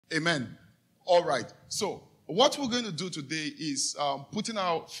Amen. All right. So what we're going to do today is putting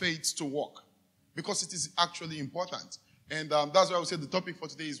our faith to work because it is actually important. And that's why I would say the topic for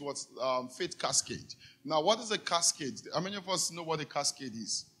today is what faith cascade. Now, what is a cascade? How many of us know what a cascade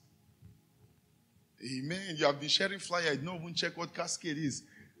is? Amen. You have been sharing flyer. You don't even check what cascade is.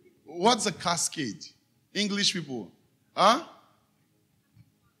 What's a cascade? English people. Huh?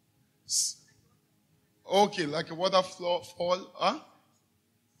 Okay, like a waterfall. Huh?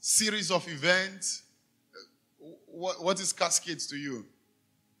 Series of events. What is cascades to you?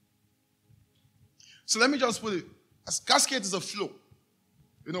 So let me just put it. Cascade is a flow.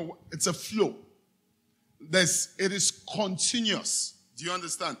 You know, it's a flow. It is continuous. Do you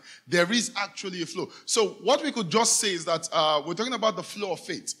understand? There is actually a flow. So what we could just say is that we're talking about the flow of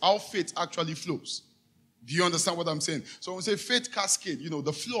faith. How faith actually flows. Do you understand what I'm saying? So when we say faith cascade, you know,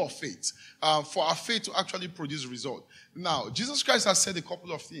 the flow of faith. For our faith to actually produce result. Now, Jesus Christ has said a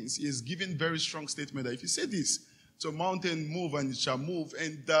couple of things. He has given very strong statement that if you say this, to a mountain move and it shall move.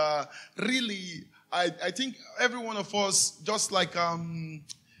 And really, I think every one of us, just like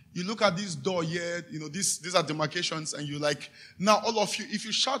you look at this door here, you know, these are demarcations, and you like, now all of you, if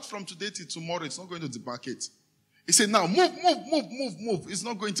you shout from today till tomorrow, it's not going to demarcate. He said, now move. It's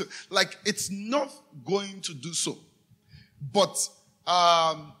not going to, like, it's not going to do so. But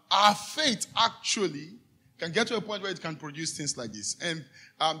our faith actually can get to a point where it can produce things like this. And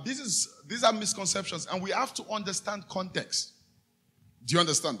these are misconceptions, and we have to understand context. Do you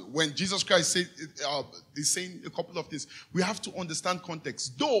understand? When Jesus Christ is saying a couple of things, we have to understand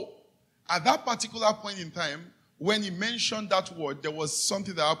context. Though, at that particular point in time, when he mentioned that word, there was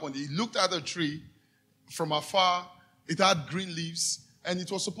something that happened. He looked at the tree from afar. It had green leaves, and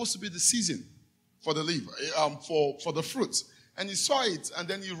it was supposed to be the season for the leaf, for the fruit. And he saw it, and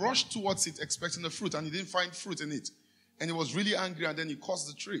then he rushed towards it, expecting the fruit, and he didn't find fruit in it. And he was really angry, and then he cursed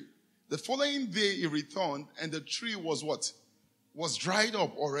the tree. The following day, he returned, and the tree was what? Was dried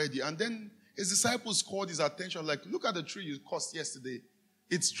up already. And then his disciples called his attention, like, look at the tree you cursed yesterday.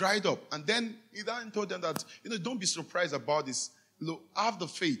 It's dried up. And then he then told them that, you know, don't be surprised about this. Look, have the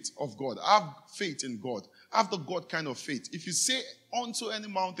faith of God. Have faith in God. Have the God kind of faith. If you say unto any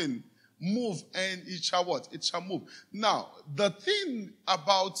mountain, move, and it shall what? It shall move. Now, the thing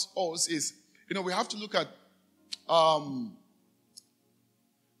about us is, you know, we have to look at,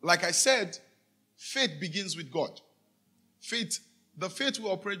 like I said, faith begins with God. The faith we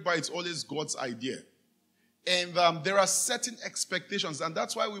operate by is always God's idea. And there are certain expectations, and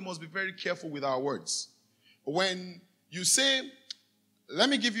that's why we must be very careful with our words. When you say, let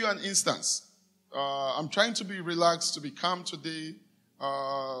me give you an instance. I'm trying to be relaxed, to be calm today.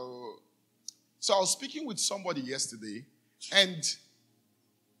 So I was speaking with somebody yesterday, and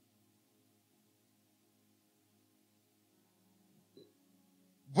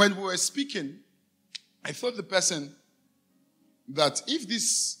when we were speaking, I thought the person that if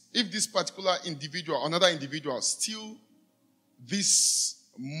this particular individual, another individual, steal this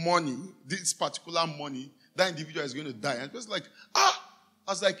money, this particular money, that individual is going to die. And it was like, I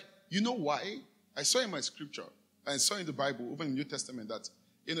was like, you know why? I saw in my scripture, I saw in the Bible, even in the New Testament, that,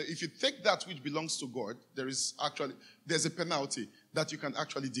 you know, if you take that which belongs to God, there's a penalty that you can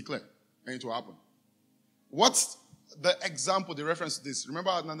actually declare, and it will happen. What's the example, the reference to this?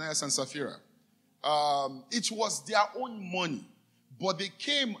 Remember Ananias and Sapphira? It was their own money. But they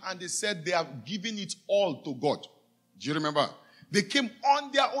came and they said they have given it all to God. Do you remember? They came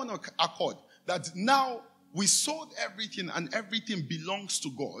on their own accord. That now we sold everything and everything belongs to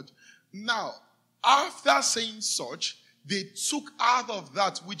God. Now, after saying such, they took out of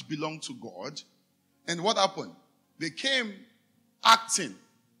that which belonged to God. And what happened? They came acting.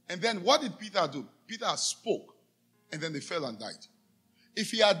 And then what did Peter do? Peter spoke. And then they fell and died.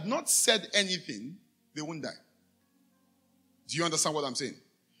 If he had not said anything, they wouldn't die. Do you understand what I'm saying?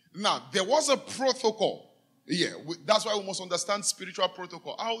 Now, there was a protocol. Yeah, that's why we must understand spiritual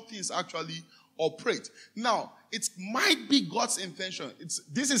protocol, how things actually operate. Now, it might be God's intention.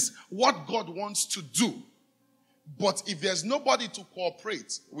 This is what God wants to do. But if there's nobody to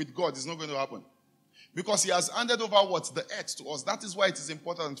cooperate with God, it's not going to happen. Because he has handed over the earth to us. That is why it is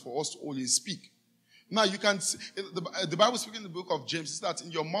important for us to always speak. Now, you can see, the Bible speaking in the book of James, is that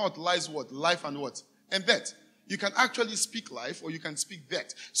in your mouth lies what? Life and what? And death. You can actually speak life or you can speak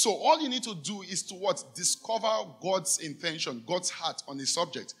death. So all you need to do is to what? Discover God's intention, God's heart on a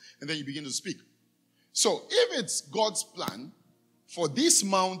subject, and then you begin to speak. So if it's God's plan for this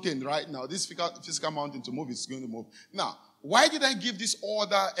mountain right now, this physical mountain to move, it's going to move. Now, why did I give this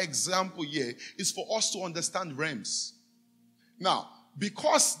other example here? It's for us to understand realms. Now,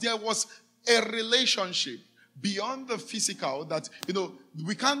 because there was a relationship beyond the physical, that,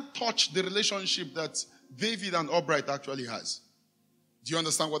 we can't touch the relationship that David and Albright actually has. Do you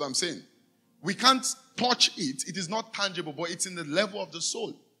understand what I'm saying? We can't touch it. It is not tangible, but it's in the level of the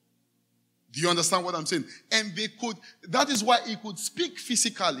soul. Do you understand what I'm saying? And that is why he could speak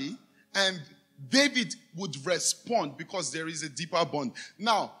physically, and David would respond because there is a deeper bond.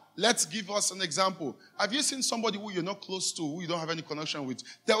 Now, let's give us an example. Have you seen somebody who you're not close to, who you don't have any connection with,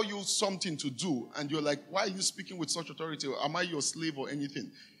 tell you something to do, and you're like, why are you speaking with such authority? Am I your slave or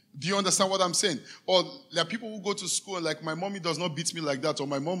anything? Do you understand what I'm saying? Or there are people who go to school and like, my mommy does not beat me like that, or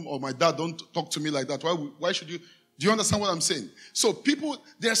my mom or my dad don't talk to me like that. Why should you? Do you understand what I'm saying? So people,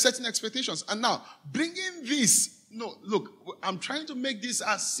 there are certain expectations. And now, bringing this, no, look, I'm trying to make this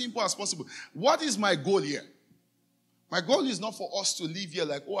as simple as possible. What is my goal here? My goal is not for us to live here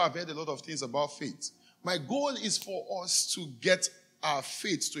like, I've heard a lot of things about faith. My goal is for us to get our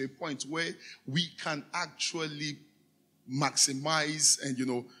faith to a point where we can actually maximize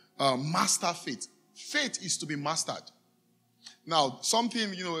and, master faith. Faith is to be mastered. Now,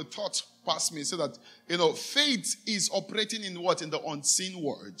 something, a thought passed me, said that, faith is operating in what? In the unseen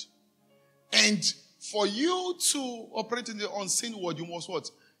world. And for you to operate in the unseen world, you must what?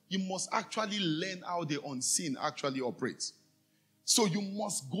 You must actually learn how the unseen actually operates. So you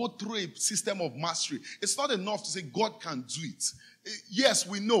must go through a system of mastery. It's not enough to say God can do it. Yes,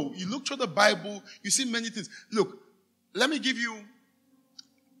 we know. You look through the Bible, you see many things. Look, let me give you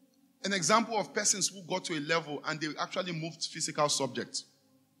an example of persons who got to a level and they actually moved physical subjects.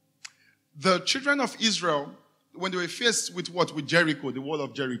 The children of Israel, when they were faced with what? With Jericho, the wall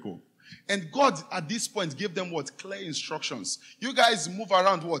of Jericho. And God, at this point, gave them what? Clear instructions. You guys move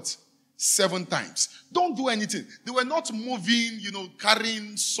around what? 7 times. Don't do anything. They were not moving,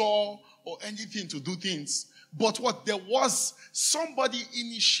 carrying saw or anything to do things. But what? There was somebody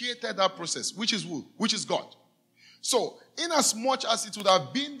initiated that process, which is who? Which is God. So, in as much as it would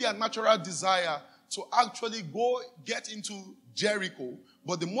have been their natural desire to actually go get into Jericho,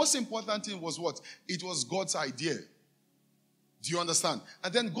 but the most important thing was what? It was God's idea. Do you understand?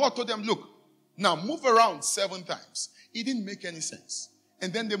 And then God told them, look, now move around 7 times. It didn't make any sense.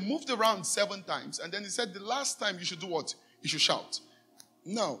 And then they moved around 7 times. And then he said, the last time you should do what? You should shout.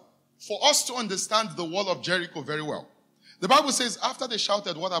 Now, for us to understand the wall of Jericho very well, the Bible says after they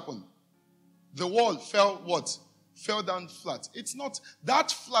shouted, what happened? The wall fell what? Fell down flat. It's not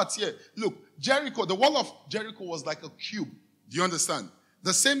that flat here. Look, Jericho, the wall of Jericho was like a cube. Do you understand?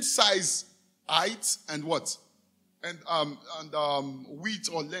 The same size, height, and what? And width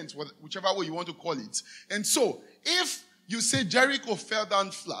or length, whichever way you want to call it. And so, if you say Jericho fell down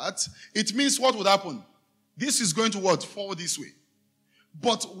flat, it means what would happen? This is going to what? Fall this way.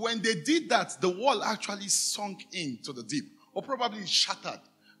 But when they did that, the wall actually sunk into the deep. Or probably shattered.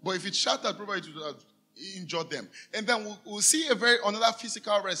 But if it shattered, probably it would have injured them. And then we'll see another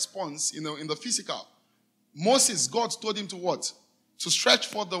physical response, in the physical. Moses, God told him to what? To stretch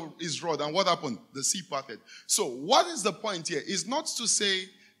forth his rod. And what happened? The sea parted. So what is the point here? Is not to say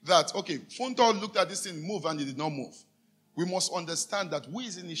that, okay, Fonto looked at this thing, move, and it did not move. We must understand that who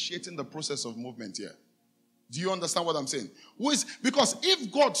is initiating the process of movement here? Do you understand what I'm saying? Because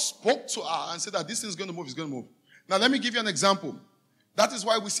if God spoke to her and said that this thing is going to move, it's going to move. Now let me give you an example. That is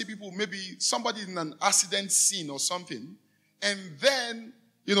why we see people, maybe somebody in an accident scene or something, and then,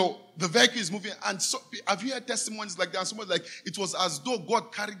 the vehicle is moving. And so, have you heard testimonies like that? Somebody like, it was as though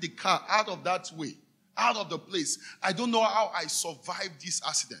God carried the car out of that way, out of the place. I don't know how I survived this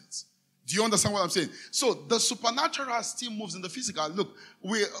accident. Do you understand what I'm saying? So the supernatural still moves in the physical. Look,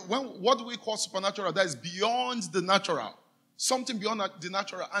 what do we call supernatural? That is beyond the natural. Something beyond the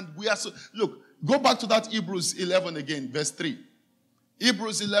natural. And look, go back to that Hebrews 11 again, verse 3.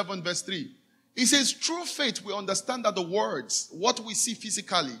 Hebrews 11, verse 3. It says, through faith, we understand that the words, what we see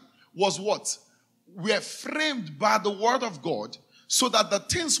physically, was what? We are framed by the word of God, so that the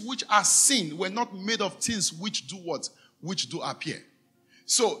things which are seen were not made of things which do what? Which do appear.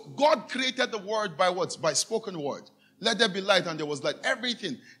 So, God created the word by what? By spoken word. Let there be light, and there was light.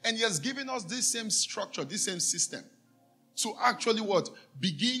 Everything. And He has given us this same structure, this same system, to actually what?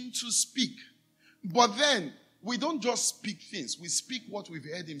 Begin to speak. But then, we don't just speak things. We speak what we've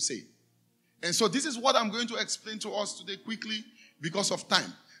heard Him say. And so this is what I'm going to explain to us today quickly because of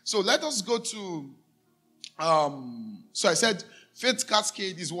time. So let us go to, so I said faith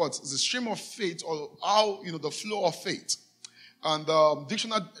cascade is what? It's a stream of faith, or how, the flow of faith. And the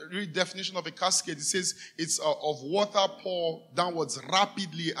dictionary definition of a cascade, it says it's of water pour downwards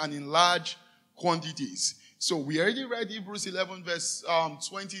rapidly and in large quantities. So we already read Hebrews 11 verse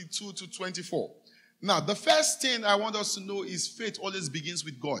 22 to 24. Now, the first thing I want us to know is faith always begins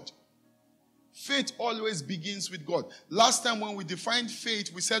with God. Faith always begins with God. Last time when we defined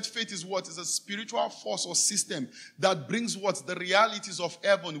faith, we said faith is what? Is a spiritual force or system that brings what? The realities of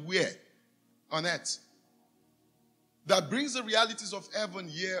heaven where? On earth. That brings the realities of heaven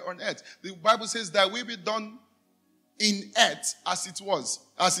here on earth. The Bible says that will be done in earth as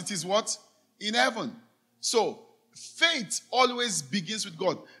it is what? In heaven. So, faith always begins with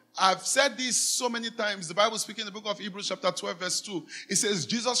God. I've said this so many times. The Bible speaking in the book of Hebrews chapter 12 verse 2. It says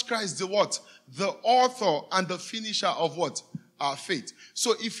Jesus Christ the what? The author and the finisher of what? Our faith.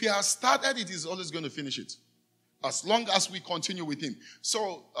 So if he has started it, he's always going to finish it. As long as we continue with him.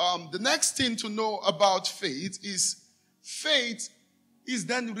 So the next thing to know about faith is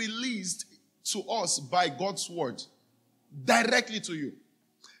then released to us by God's word. Directly to you.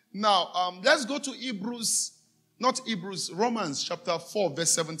 Now, let's go to Romans chapter 4,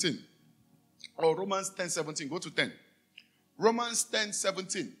 verse 17. Or Romans 10, 17. Go to 10. Romans 10,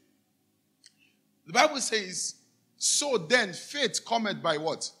 17. The Bible says, so then faith cometh by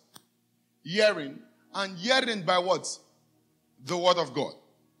what? Hearing. And hearing by what? The word of God.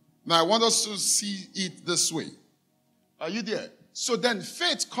 Now I want us to see it this way. Are you there? So then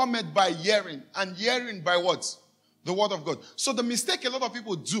faith cometh by hearing. And hearing by what? The word of God. So the mistake a lot of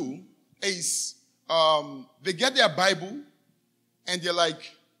people do is they get their Bible and they're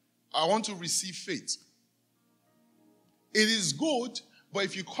like, I want to receive faith. It is good, but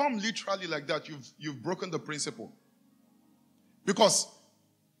if you come literally like that, you've broken the principle. Because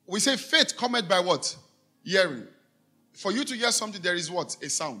we say faith cometh by what? Hearing. For you to hear something, there is what? A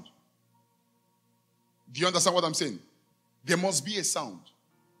sound. Do you understand what I'm saying? There must be a sound.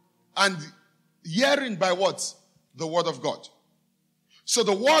 And hearing by what? The word of God. So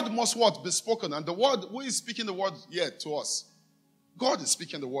the word must what? Be spoken. And the word, who is speaking the word here to us? God is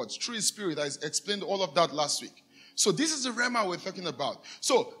speaking the words through his spirit. I explained all of that last week. So this is the rhema we're talking about.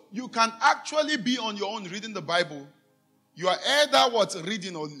 So you can actually be on your own reading the Bible. You are either what?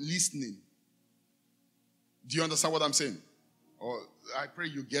 Reading or listening. Do you understand what I'm saying? Or I pray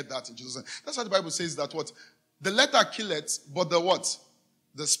you get that in Jesus' name. That's why the Bible says that what? The letter killeth, but the what?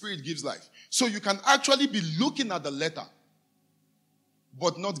 The spirit gives life. So you can actually be looking at the letter,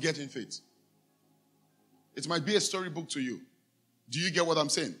 but not getting faith. It might be a storybook to you. Do you get what I'm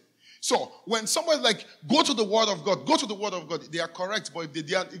saying? So when someone's like, go to the word of God, go to the word of God, they are correct. But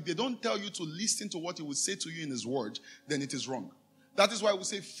if they don't tell you to listen to what he will say to you in his word, then it is wrong. That is why we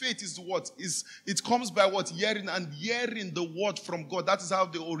say faith is what? It comes by what? Hearing, and hearing the word from God. That is how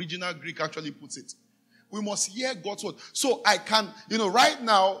the original Greek actually puts it. We must hear God's word. So I can, right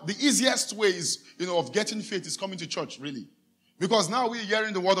now, the easiest way is, of getting faith is coming to church, really. Because now we're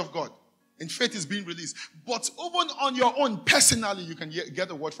hearing the word of God. And faith is being released. But even on your own, personally, you can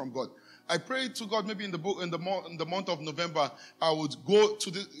get a word from God. I pray to God, maybe in the month of November, I would go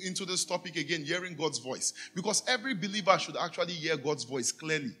into this topic again, hearing God's voice. Because every believer should actually hear God's voice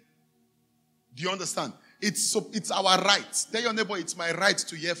clearly. Do you understand? It's our right. Tell your neighbor, it's my right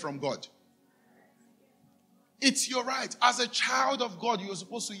to hear from God. It's your right. As a child of God, you're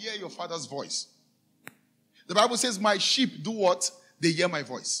supposed to hear your father's voice. The Bible says, my sheep do what? They hear my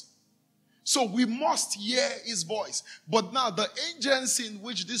voice. So we must hear his voice. But now the agency in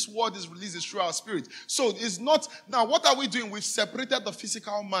which this word is released is through our spirit. So it's not, now what are we doing? We've separated the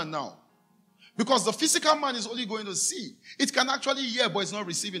physical man now. Because the physical man is only going to see. It can actually hear, but it's not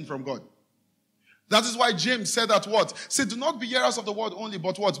receiving from God. That is why James said that what? Say, do not be hearers of the word only,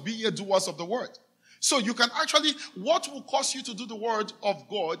 but what? Be ye doers of the word. So you can actually, what will cause you to do the word of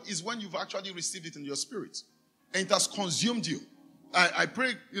God is when you've actually received it in your spirit. And it has consumed you. I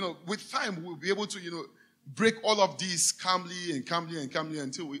pray, with time we'll be able to, break all of these calmly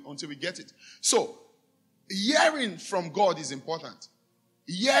until we get it. So, hearing from God is important.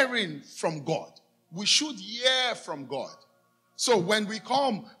 Hearing from God. We should hear from God. So when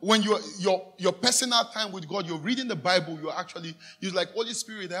your personal time with God, you're reading the Bible, you're like, Holy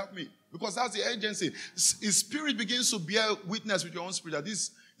Spirit, help me. Because that's the agency. His spirit begins to bear witness with your own spirit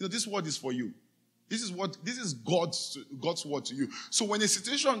that this word is for you. This is God's word to you. So when a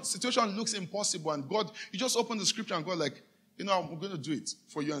situation looks impossible and God, you just open the scripture and go like, I'm going to do it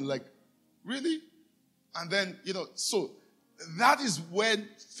for you. And like, really? And then, so that is when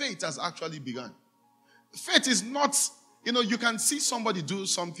faith has actually begun. Faith is not, you can see somebody do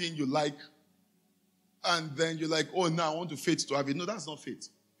something you like, and then you're like, oh, now I want faith to have it. No, that's not faith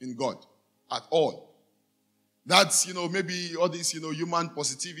in God at all. That's, maybe all this, human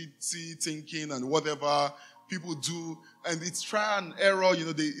positivity thinking and whatever people do. And it's trial and error,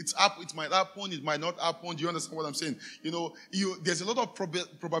 it might happen, it might not happen. Do you understand what I'm saying? There's a lot of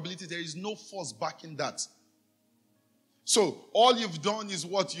probability. There is no force backing that. So all you've done is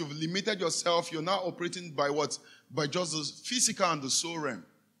what? You've limited yourself. You're now operating by what? By just the physical and the soul realm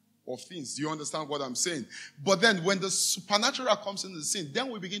of things. Do you understand what I'm saying? But then when the supernatural comes in the scene, then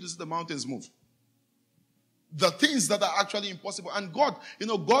we begin to see the mountains move. The things that are actually impossible. And God,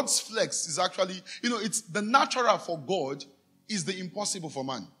 God's flex is actually, it's the natural for God is the impossible for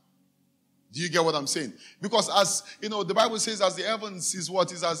man. Do you get what I'm saying? Because as, the Bible says, as the heavens is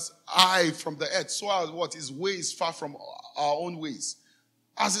what is as high from the earth, so are what his ways far from our own ways.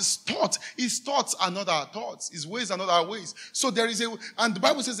 As his thoughts are not our thoughts. His ways are not our ways. So and the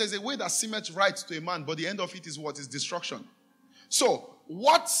Bible says there's a way that seemeth right to a man, but the end of it is what? Is destruction. So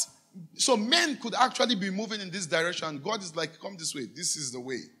men could actually be moving in this direction. God is like, come this way. This is the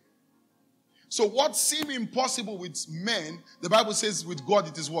way. So what seemed impossible with men, the Bible says with God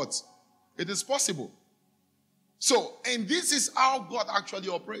it is what? It is possible. So, and this is how God actually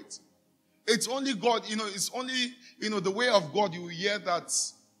operates. It's only God, it's only, the way of God. You hear that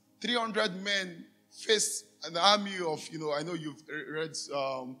 300 men faced an army of, I know you've read,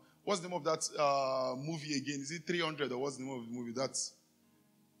 what's the name of that movie again? Is it 300 or what's the name of the movie?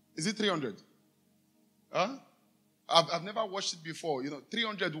 Is it 300? Huh? I've never watched it before.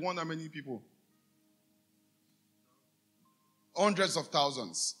 300 won how many people? Hundreds of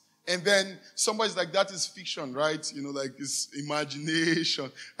thousands. And then somebody's like, that is fiction, right? Like this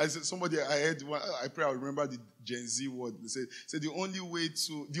imagination. I said, I heard one, I pray I remember the Gen Z word. They said the only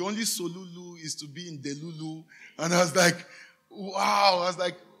solulu is to be in Delulu. And I was like, wow. I was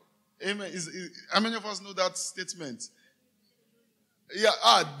like, amen. How many of us know that statement? Yeah,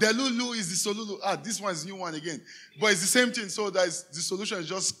 Delulu is the solulu. This one is a new one again. But it's the same thing. So the solution is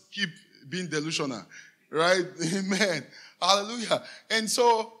just keep being delusional. Right? Amen. Hallelujah. And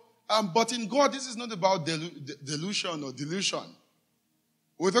so, but in God, this is not about delusion or delusion.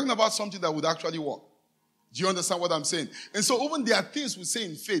 We're talking about something that would actually work. Do you understand what I'm saying? And so even there are things we say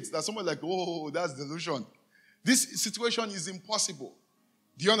in faith that someone like, oh, that's delusion. This situation is impossible.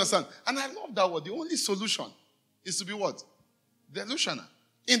 Do you understand? And I love that word. The only solution is to be what? Delusional.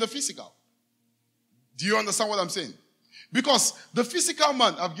 In the physical. Do you understand what I'm saying? Because the physical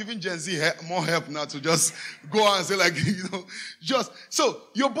man, I've given Gen Z more help now to just go out and say like, so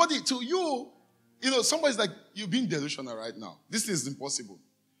your body, to you, somebody's like, you're being delusional right now. This is impossible.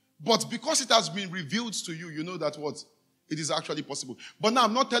 But because it has been revealed to you, you know that what? It is actually possible. But now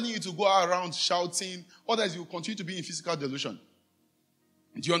I'm not telling you to go around shouting, otherwise you will continue to be in physical delusion.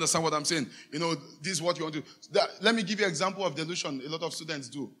 Do you understand what I'm saying? This is what you want to do. Let me give you an example of delusion a lot of students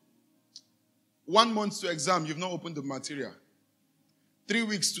do. 1 month to exam, you've not opened the material. 3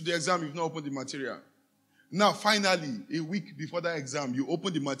 weeks to the exam, you've not opened the material. Now, finally, a week before that exam, you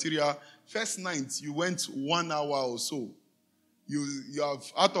open the material. First night, you went 1 hour or so. You have,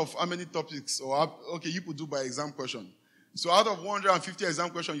 out of how many topics, you could do by exam question. So out of 150 exam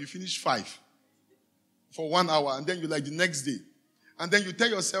questions, you finish 5 for 1 hour. And then you like the next day. And then you tell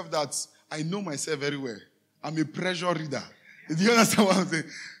yourself that, I know myself very well. I'm a pressure reader. Do you understand what I'm saying?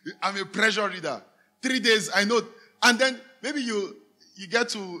 I'm a pressure reader. 3 days, I know. And then maybe you get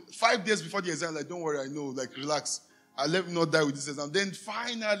to 5 days before the exam, like, don't worry, I know, like, relax. I'll let me not die with this exam. Then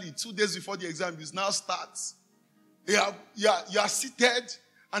finally, 2 days before the exam, you now start. You are seated.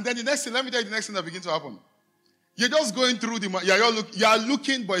 And then the next thing, let me tell you the next thing that begins to happen. You're just going through you are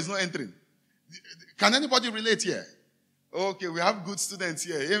looking, but it's not entering. Can anybody relate here? Okay, we have good students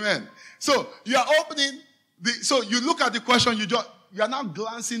here. Amen. So you are opening. So you look at the question, you are now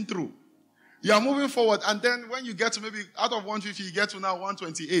glancing through. You are moving forward, and then when you get to maybe out of 150, you get to now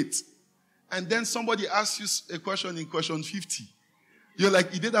 128. And then somebody asks you a question in question 50. You're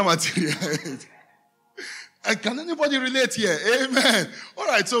like, you did that material. And can anybody relate here? Amen. All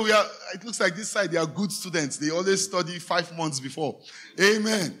right, so it looks like this side, they are good students. They always study 5 months before.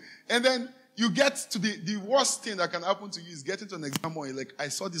 Amen. And then you get to the worst thing that can happen to you is getting to an exam where you're like, I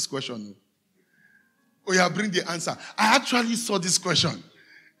saw this question. Oh, yeah, bring the answer. I actually saw this question.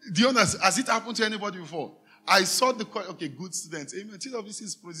 Do you understand? Has it happened to anybody before? I saw the question. Okay, good students. Amen. TWC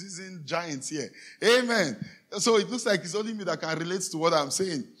is producing giants here. Amen. So it looks like it's only me that can relate to what I'm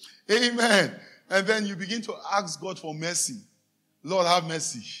saying. Amen. And then you begin to ask God for mercy. Lord, have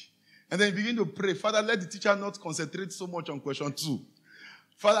mercy. And then you begin to pray. Father, let the teacher not concentrate so much on question 2.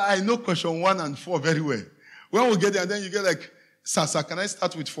 Father, I know question 1 and 4 very well. When we get there, and then you get like, sir, can I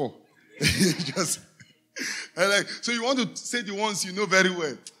start with 4? So you want to say the ones you know very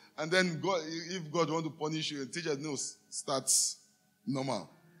well. And then God, if God wants to punish you, the teacher knows, starts normal.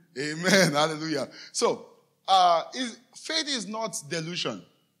 Amen. Hallelujah. So, faith is not delusion.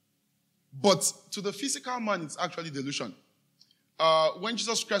 But to the physical man, it's actually delusion. When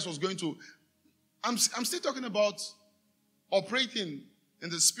Jesus Christ was going to, I'm still talking about operating in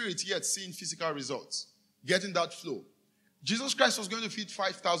the spirit, yet seeing physical results, getting that flow. Jesus Christ was going to feed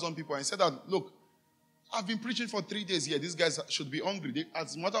 5,000 people and said that, look, I've been preaching for 3 days here. These guys should be hungry.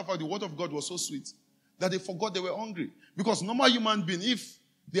 As a matter of fact, the word of God was so sweet that they forgot they were hungry. Because normal human being, if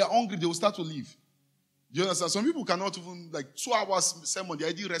they are hungry, they will start to leave. Do you understand? Some people cannot even, 2 hours sermon, they're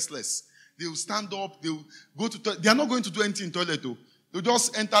already restless. They will stand up, they will go to toilet. They are not going to do anything in toilet though. They'll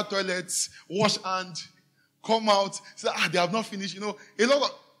just enter toilets, wash hand, come out, say, they have not finished. A lot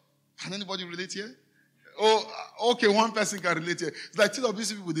of, can anybody relate here? Oh, okay, one person can relate here. It's like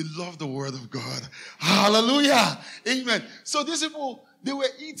TWC people, they love the word of God. Hallelujah. Amen. So these people, they were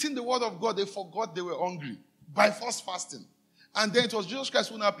eating the word of God. They forgot they were hungry by first fasting. And then it was Jesus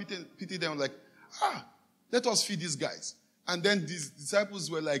Christ who now pitied them like, let us feed these guys. And then these disciples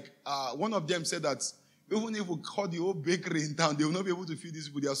were like, one of them said that even if we call the whole bakery in town, they will not be able to feed these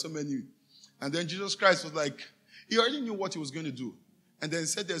people. There are so many. And then Jesus Christ was like, he already knew what he was going to do. And then he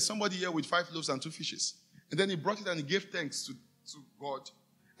said, there's somebody here with 5 loaves and 2 fishes. And then he brought it and he gave thanks to God.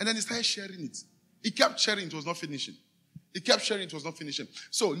 And then he started sharing it. He kept sharing, it was not finishing. He kept sharing, it was not finishing.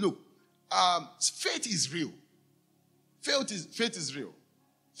 So look, faith is real. Faith is real.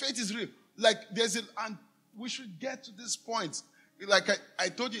 Faith is real. And we should get to this point. Like I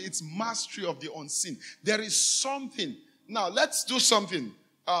told you, it's mastery of the unseen. There is something. Now, let's do something.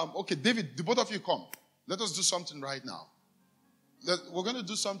 Okay, David, the both of you come. Let us do something right now. We're going to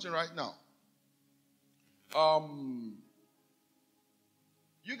do something right now.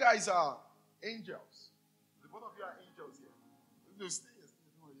 You guys are angels. The both of you are angels here.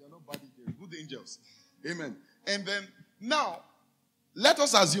 You're not bad angels. Good angels. Amen. And then, now, let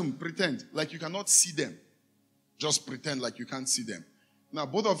us assume, pretend like you cannot see them. Just pretend like you can't see them. Now,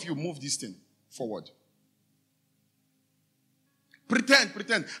 both of you move this thing forward. Pretend.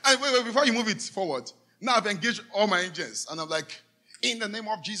 And wait, before you move it forward, now I've engaged all my angels. And I'm like, in the name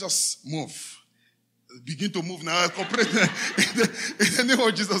of Jesus, move. Begin to move now. Cooperate. In the name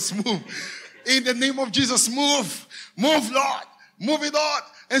of Jesus, move. In the name of Jesus, move. Move, Lord. Move it, Lord.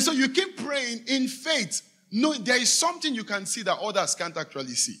 And so you keep praying in faith. No, there is something you can see that others can't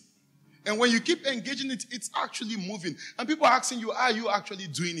actually see. And when you keep engaging it, it's actually moving. And people are asking you, are you actually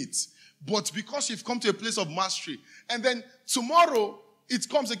doing it? But because you've come to a place of mastery, and then tomorrow it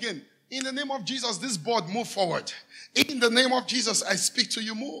comes again. In the name of Jesus, this board, move forward. In the name of Jesus, I speak to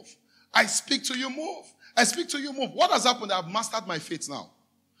you, move. I speak to you, move. I speak to you, move. What has happened? I've mastered my faith now.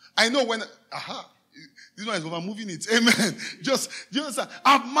 I know when, this one is over moving it. Amen. Do you understand?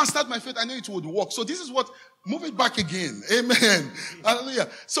 I've mastered my faith. I know it would work. So this is what, move it back again. Amen. Hallelujah.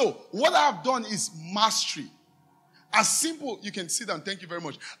 So what I've done is mastery. As simple, you can sit down. Thank you very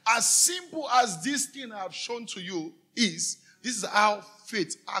much. As simple as this thing I have shown to you is, this is how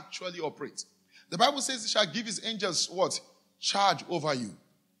faith actually operates. The Bible says he shall give his angels what? Charge over you.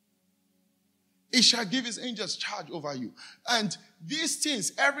 He shall give his angels charge over you. And these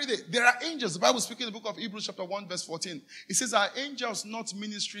things, every day, there are angels. The Bible speaking in the book of Hebrews chapter 1 verse 14. It says, are angels not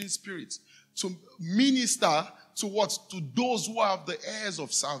ministering spirits to minister to what? To those who have the heirs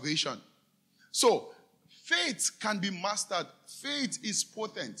of salvation. So, faith can be mastered. Faith is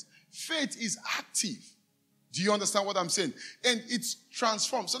potent. Faith is active. Do you understand what I'm saying? And it's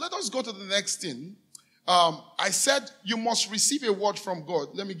transformed. So let us go to the next thing. I said you must receive a word from God.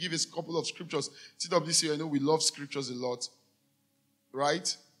 Let me give you a couple of scriptures. TWC, I know we love scriptures a lot.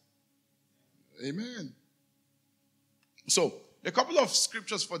 Right? Amen. So, a couple of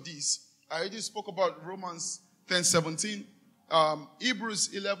scriptures for this. I already spoke about Romans 10:17. Hebrews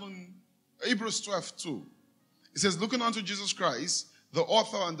 12:2. It says, looking unto Jesus Christ, the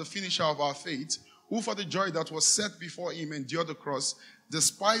author and the finisher of our faith, who for the joy that was set before him endured the cross,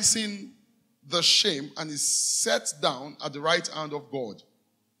 despising the shame, and is set down at the right hand of God.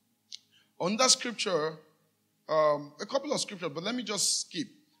 On that scripture, a couple of scriptures, but let me just skip.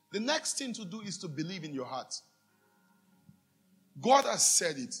 The next thing to do is to believe in your heart. God has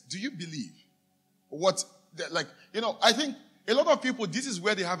said it. Do you believe? I think a lot of people, this is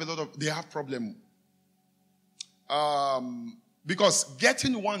where they have problem. Because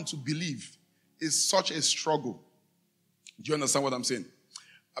getting one to believe is such a struggle. Do you understand what I'm saying?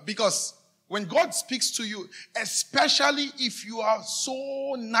 Because when God speaks to you, especially if you are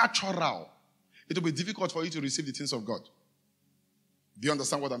so natural, it will be difficult for you to receive the things of God. Do you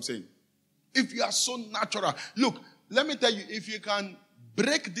understand what I'm saying? If you are so natural. Look, let me tell you, if you can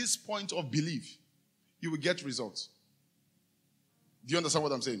break this point of belief, you will get results. Do you understand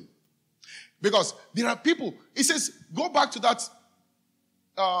what I'm saying? Because there are people, it says, go back to that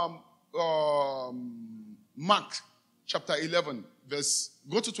Mark chapter 11,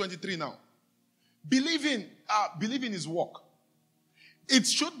 go to 23 now. believing is work. It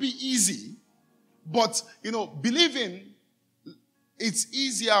should be easy, but, believing, it's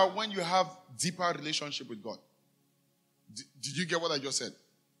easier when you have deeper relationship with God. Did you get what I just said?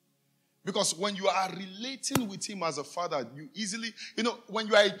 Because when you are relating with him as a father, you easily, when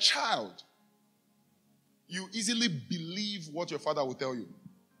you are a child, you easily believe what your father will tell you.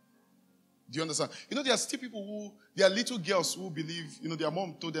 Do you understand? There are still people there are little girls who believe, their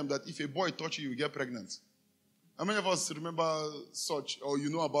mom told them that if a boy touches you, you get pregnant. How many of us remember such, or you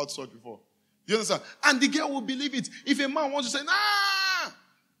know about such before? Do you understand? And the girl will believe it. If a man wants to say, nah,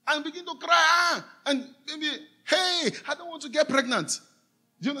 and begin to cry, and maybe, hey, I don't want to get pregnant.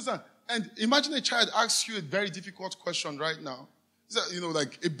 Do you understand? And imagine a child asks you a very difficult question right now.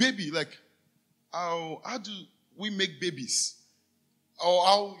 Like a baby, like, how do we make babies? Or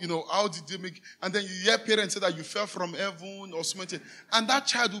how did they make, and then you hear parents say that you fell from heaven or something, and that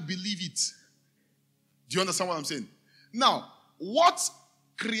child will believe it. Do you understand what I'm saying? Now, what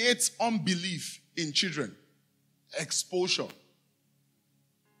creates unbelief in children? Exposure.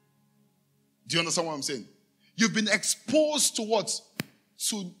 Do you understand what I'm saying? You've been exposed to what?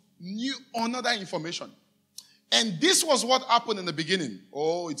 To another information. And this was what happened in the beginning.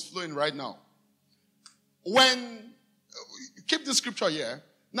 Oh, it's flowing right now. Keep the scripture here.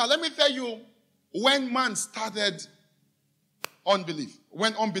 Now, let me tell you when man started unbelief.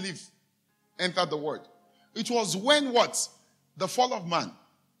 When unbelief entered the world. It was when what? The fall of man.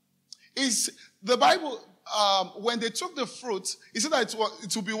 Is the Bible, when they took the fruit, it said that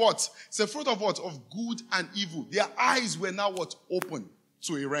it will be what? It's a fruit of what? Of good and evil. Their eyes were now what? Open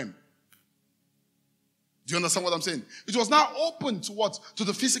to a realm. Do you understand what I'm saying? It was now open to what? To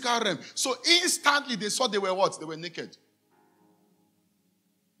the physical realm. So instantly they saw they were what? They were naked.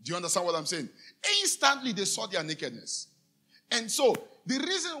 Do you understand what I'm saying? Instantly they saw their nakedness. And so the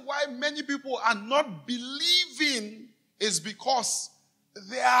reason why many people are not believing is because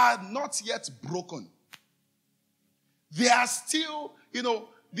they are not yet broken. They are still, they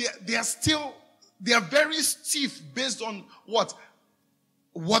are very stiff based on what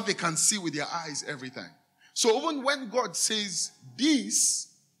they can see with their eyes every time. So even when God says this,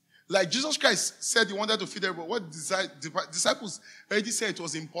 like Jesus Christ said he wanted to feed everybody, what disciples already said it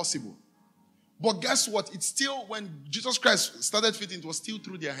was impossible. But guess what? It's still, when Jesus Christ started feeding, it was still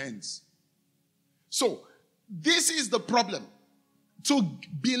through their hands. So, this is the problem. To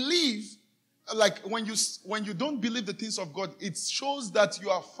believe, like when you don't believe the things of God, it shows that you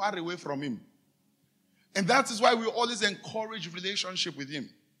are far away from him. And that is why we always encourage relationship with him.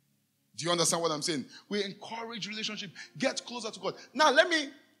 Do you understand what I'm saying? We encourage relationship. Get closer to God. Now, let me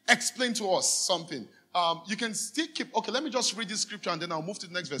explain to us something. You can still keep, okay, let me just read this scripture and then I'll move to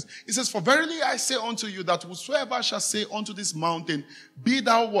the next verse. It says, for verily I say unto you that whosoever shall say unto this mountain, be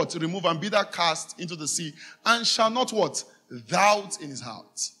thou what? Remove, and be thou cast into the sea, and shall not what? Doubt in his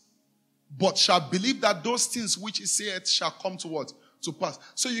heart, but shall believe that those things which he saith shall come to what? To pass.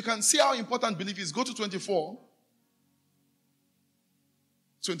 So you can see how important belief is. Go to 24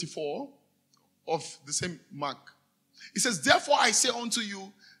 of the same Mark. It says, therefore I say unto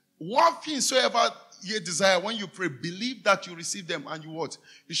you, what things soever ye desire, when you pray, believe that you receive them, and you what?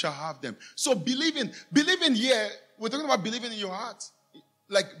 You shall have them. So believing here, we're talking about believing in your heart.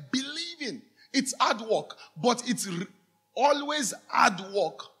 Like believing, it's hard work, but it's always hard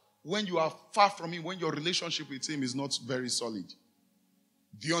work when you are far from him, when your relationship with him is not very solid.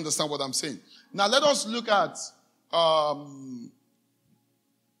 Do you understand what I'm saying? Now let us look at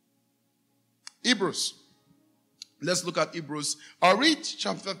Hebrews. Let's look at Hebrews. I'll read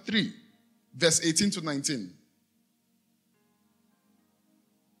chapter 3, verse 18 to 19.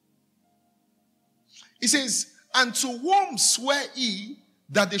 It says, and to whom swear he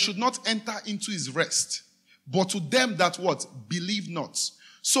that they should not enter into his rest, but to them that what? Believe not.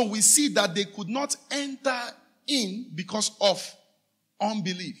 So we see that they could not enter in because of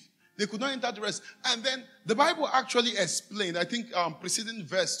unbelief. They could not enter the rest. And then the Bible actually explained, I think preceding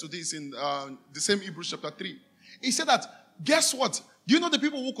verse to this in the same Hebrews chapter 3. He said that, guess what? Do you know the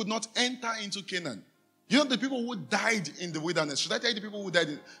people who could not enter into Canaan? You know the people who died in the wilderness? Should I tell you the people who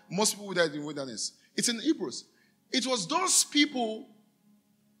died? Most people who died in the wilderness. It's in Hebrews. It was those people,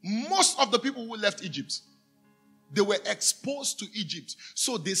 most of the people who left Egypt, they were exposed to Egypt.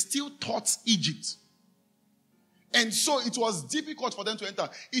 So they still taught Egypt. And so it was difficult for them to enter.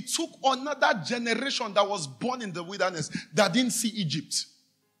 It took another generation that was born in the wilderness that didn't see Egypt.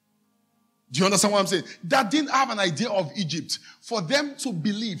 Do you understand what I'm saying? That didn't have an idea of Egypt for them to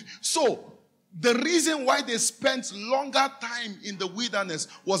believe. So the reason why they spent longer time in the wilderness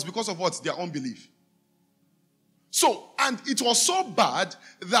was because of what? Their unbelief. So, and it was so bad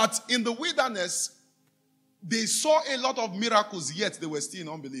that in the wilderness, they saw a lot of miracles, yet they were still in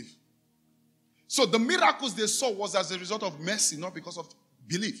unbelief. So the miracles they saw was as a result of mercy, not because of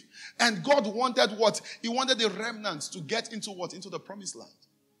belief. And God wanted what? He wanted the remnants to get into what? Into the promised land.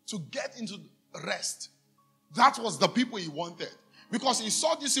 To get into rest. That was the people he wanted. Because he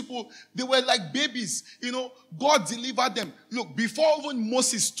saw these people, they were like babies. God delivered them. Look, before even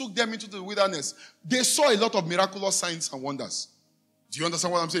Moses took them into the wilderness, they saw a lot of miraculous signs and wonders. Do you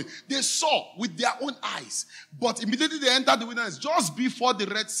understand what I'm saying? They saw with their own eyes. But immediately they entered the wilderness, just before the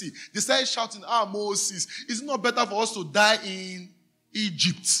Red Sea, they started shouting, Moses, is it not better for us to die in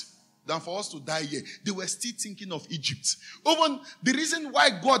Egypt than for us to die here? They were still thinking of Egypt. Even the reason why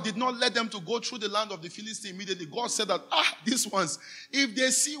God did not let them to go through the land of the Philistines immediately, God said that, these ones, if they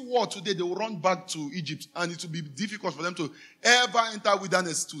see war today, they will run back to Egypt. And it will be difficult for them to ever enter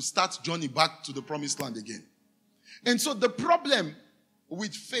wilderness to start journey back to the promised land again. And so the problem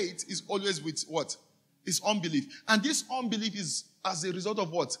with faith is always with what? Is unbelief. And this unbelief is as a result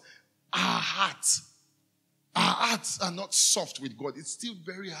of what? Our hearts. Our hearts are not soft with God. It's still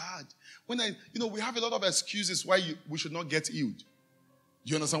very hard. We have a lot of excuses why we should not get healed. Do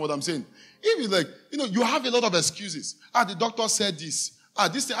you understand what I'm saying? If it's like, you have a lot of excuses. The doctor said this.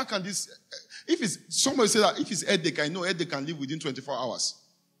 This thing, how can this? If it's, somebody say that if it's headache, I know headache can live within 24 hours.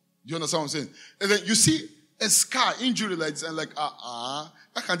 Do you understand what I'm saying? And then you see a scar, injury like this, and like, how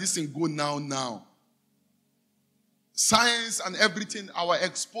can this thing go now? Science and everything, our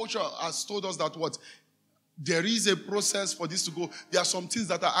exposure has told us that what? There is a process for this to go. There are some things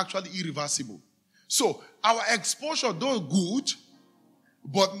that are actually irreversible. So, our exposure, though good,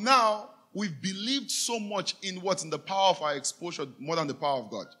 but now we've believed so much in what? In the power of our exposure more than the power of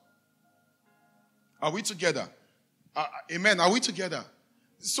God. Are we together? Amen. Are we together?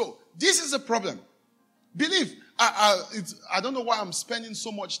 So, this is a problem. Believe. I don't know why I'm spending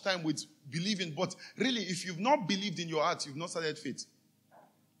so much time with believing, but really, if you've not believed in your heart, you've not started faith.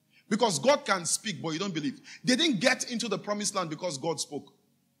 Because God can speak, but you don't believe. They didn't get into the promised land because God spoke.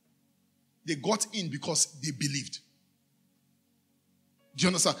 They got in because they believed. Do you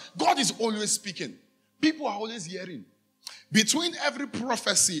understand? God is always speaking. People are always hearing. Between every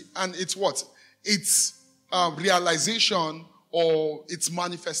prophecy and its what? Its realization or its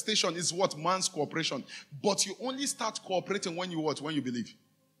manifestation is what? Man's cooperation. But you only start cooperating when you what? When you believe.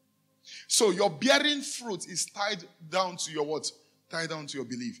 So your bearing fruit is tied down to your what? Tied down to your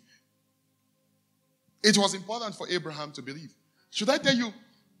belief. It was important for Abraham to believe. Should I tell you,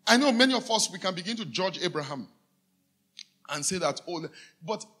 I know many of us, we can begin to judge Abraham and say that,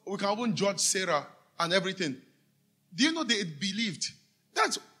 but we can even judge Sarah and everything. Do you know they believed?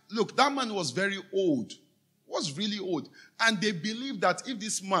 Look, that man was very old. Was really old. And they believed that if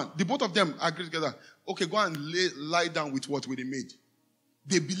this man, the both of them agreed together, okay, go and lie down with what we made.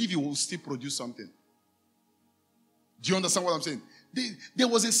 They believe he will still produce something. Do you understand what I'm saying? There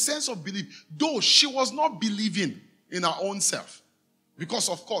was a sense of belief, though she was not believing in her own self. Because,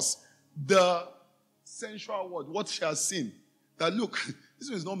 of course, the sensual word, what she has seen, that look, this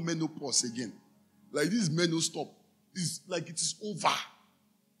one is not menopause again. Like this menopause, it's like it is over.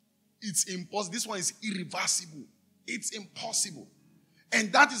 It's impossible. This one is irreversible. It's impossible.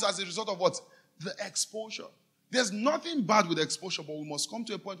 And that is as a result of what? The exposure. There's nothing bad with exposure, but we must come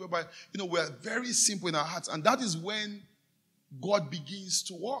to a point whereby, we are very simple in our hearts. And that is when God begins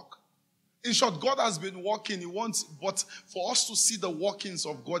to work. In short, God has been working. He wants, but for us to see the workings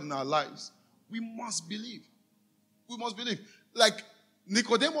of God in our lives, we must believe. We must believe. Like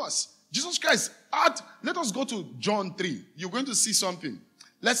Nicodemus, Jesus Christ, let us go to John 3. You're going to see something.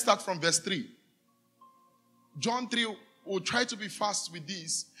 Let's start from verse 3. John 3, we'll try to be fast with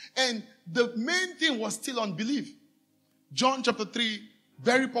this. And the main thing was still unbelief. John chapter 3,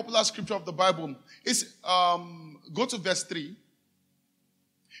 very popular scripture of the Bible. Go to verse 3.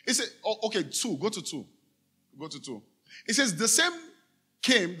 It says, okay, 2. Go to 2. Go to 2. It says, the same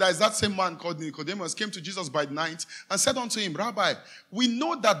came, that is that same man called Nicodemus, came to Jesus by night and said unto him, Rabbi, we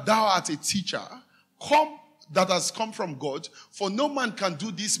know that thou art a teacher, that has come from God, for no man can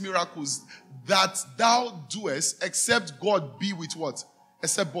do these miracles that thou doest, except God be with what?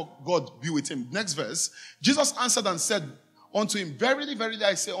 Except God be with him. Next verse. Jesus answered and said unto him, verily, verily,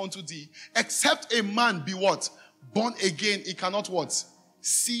 I say unto thee, except a man be what? Born again, he cannot what?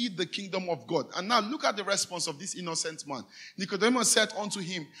 See the kingdom of God. And now look at the response of this innocent man. Nicodemus said unto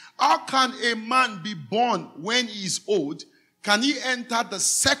him, how can a man be born when he is old? Can he enter the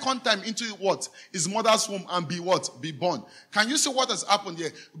second time into what? His mother's womb and be what? Be born. Can you see what has happened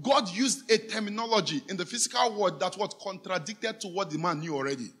here? God used a terminology in the physical world that what contradicted to what the man knew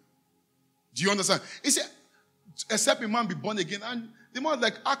already. Do you understand? He said, except a man be born again. And the man was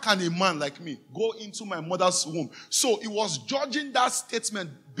like, how can a man like me go into my mother's womb? So he was judging that statement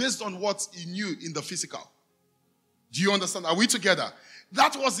based on what he knew in the physical. Do you understand? Are we together?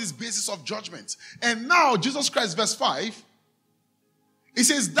 That was his basis of judgment. And now, Jesus Christ, verse 5, he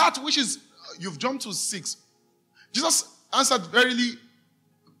says, that which is, you've jumped to 6. Jesus answered, verily,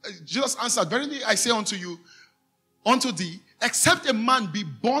 I say unto you, unto thee, except a man be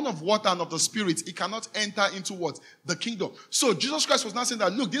born of water and of the Spirit, he cannot enter into what? The kingdom. So Jesus Christ was not saying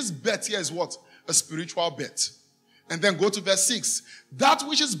that, look, this birth here is what? A spiritual birth. And then go to verse 6. That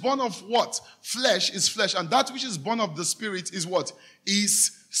which is born of what? Flesh is flesh. And that which is born of the Spirit is what?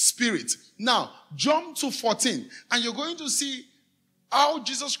 Is spirit. Now, jump to 14. And you're going to see how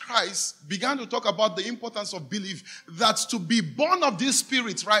Jesus Christ began to talk about the importance of belief. That to be born of this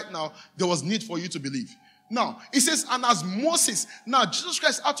Spirit right now, there was need for you to believe. Now, it says, and as Moses, now Jesus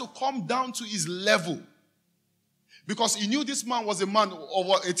Christ had to come down to his level. Because he knew this man was a man,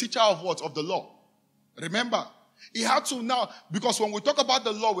 or a teacher of what? Of the law. Remember? He had to now, because when we talk about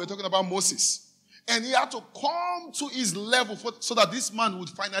the law, we're talking about Moses. And he had to come to his level so that this man would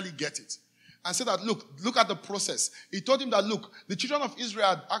finally get it. And say that, look at the process. He told him that, look, the children of Israel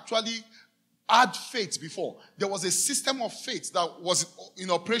had actually had faith before. There was a system of faith that was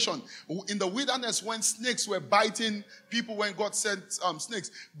in operation. In the wilderness, when snakes were biting people, when God sent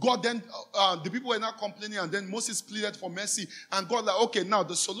snakes, God then, the people were not complaining, and then Moses pleaded for mercy. And God like, okay, now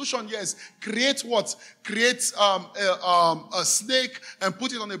the solution here is create what? Create a snake and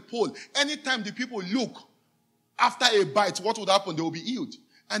put it on a pole. Anytime the people look after a bite, what would happen? They will be healed.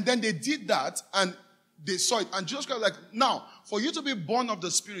 And then they did that, and they saw it. And Jesus Christ was like, now, for you to be born of the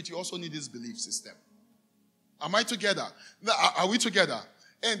Spirit, you also need this belief system. Am I together? Are we together?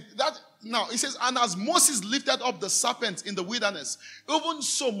 And that, now, it says, and as Moses lifted up the serpent in the wilderness, even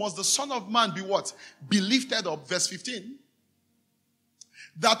so must the Son of Man be what? Be lifted up. Verse 15.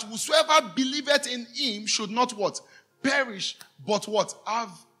 That whosoever believeth in him should not what? Perish, but what?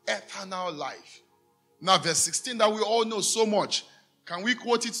 Have eternal life. Now, verse 16 that we all know so much. Can we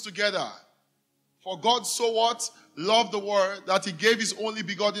quote it together? For God so what? Loved the world that he gave his only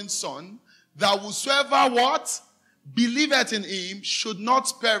begotten Son, that whosoever what? Believeth in him should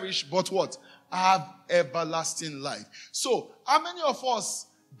not perish, but what? Have everlasting life. So, how many of us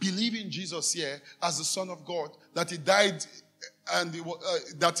believe in Jesus here as the Son of God, that he died and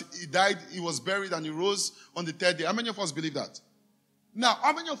he was buried and he rose on the third day? How many of us believe that? Now,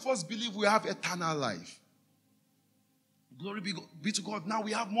 how many of us believe we have eternal life? Glory be to God. Now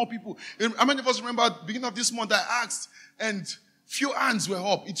we have more people. How many of us remember at the beginning of this month I asked and few hands were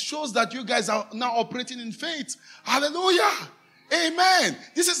up. It shows that you guys are now operating in faith. Hallelujah. Amen.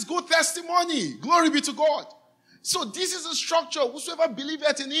 This is good testimony. Glory be to God. So this is the structure. Whosoever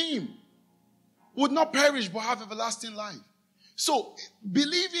believeth in him would not perish but have everlasting life. So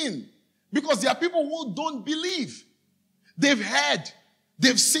believing, because there are people who don't believe. They've heard.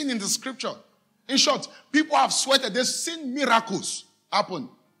 They've seen in the scripture. In short, people have sweated. They've seen miracles happen.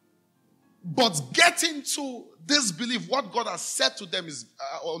 But getting to this belief, what God has said to them is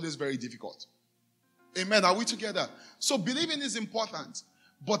always very difficult. Amen. Are we together? So believing is important.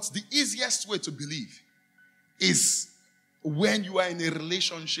 But the easiest way to believe is when you are in a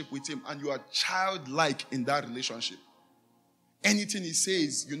relationship with him and you are childlike in that relationship. Anything he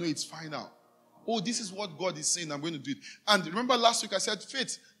says, you know it's final. Oh, this is what God is saying. I'm going to do it. And remember last week I said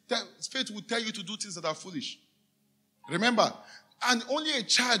faith will tell you to do things that are foolish. Remember? And only a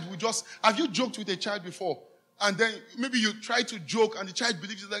child will just... Have you joked with a child before? And then maybe you try to joke and the child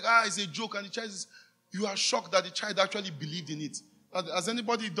believes it's like, it's a joke. And the child is... You are shocked that the child actually believed in it. Has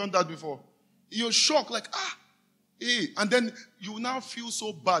anybody done that before? You're shocked like, hey. And then you now feel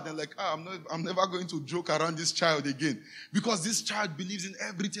so bad and like, I'm never going to joke around this child again. Because this child believes in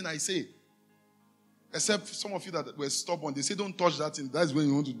everything I say. Except some of you that were stubborn. They say, don't touch that thing. That's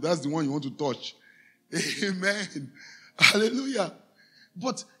the one you want to touch. Amen. Hallelujah.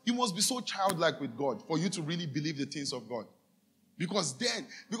 But you must be so childlike with God for you to really believe the things of God. Because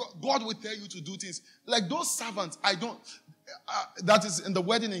God will tell you to do things. Like those servants, that is in the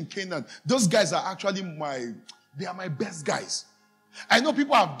wedding in Canaan. Those guys are actually they are my best guys. I know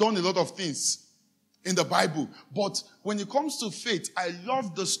people have done a lot of things in the Bible. But when it comes to faith, I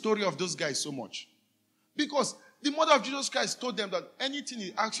love the story of those guys so much. Because the mother of Jesus Christ told them that anything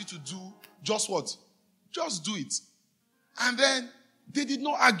he asks you to do, just what? Just do it. And then they did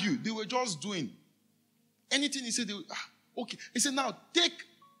not argue. They were just doing. Anything he said, they would, okay. He said, now take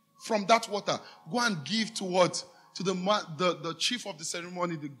from that water, go and give to what? To the chief of the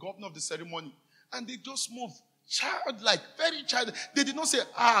ceremony, the governor of the ceremony. And they just moved. Childlike, very childlike. They did not say,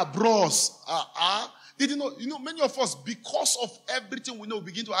 bros, Did you know? You know, many of us, because of everything we know,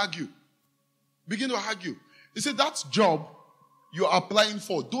 begin to argue. He said, that job you're applying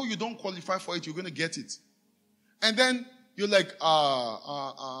for, though you don't qualify for it, you're going to get it. And then you're like,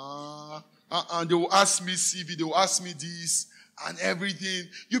 and they will ask me CV, they will ask me this and everything.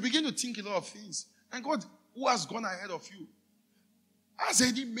 You begin to think a lot of things. And God, who has gone ahead of you, has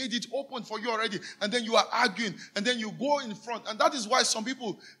already made it open for you already. And then you are arguing, and then you go in front. And that is why some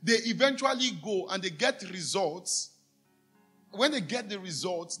people, they eventually go and they get results. When they get the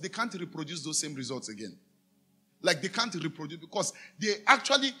results, they can't reproduce those same results again. Like they can't reproduce because they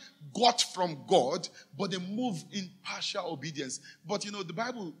actually got from God, but they move in partial obedience. But you know, the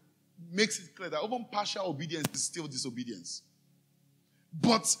Bible makes it clear that even partial obedience is still disobedience.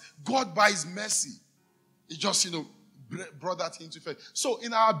 But God, by His mercy, He just, you know, brought that into faith. So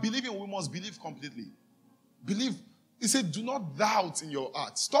in our believing, we must believe completely. Believe. He said, do not doubt in your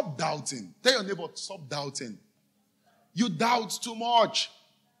heart. Stop doubting. Tell your neighbor, stop doubting. You doubt too much.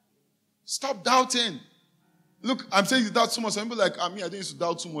 Stop doubting. Look, I'm saying you doubt too much. Some people are like, I don't used to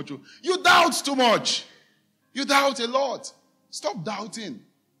doubt too much. You doubt too much. You doubt a lot. Stop doubting.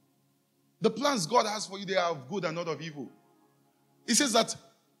 The plans God has for you, they are of good and not of evil. He says that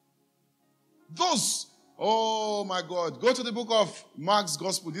those, oh my God, go to the book of Mark's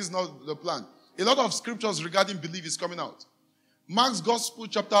Gospel. This is not the plan. A lot of scriptures regarding belief is coming out. Mark's Gospel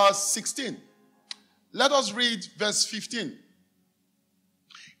chapter 16. Let us read verse 15.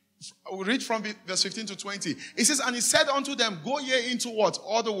 We'll read from verse 15 to 20. It says, and He said unto them, go ye into what?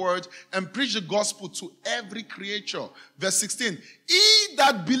 All the world, and preach the gospel to every creature. Verse 16. He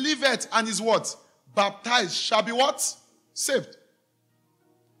that believeth and is what? Baptized shall be what? Saved.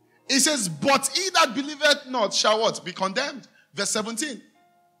 It says, but he that believeth not shall what? Be condemned. Verse 17.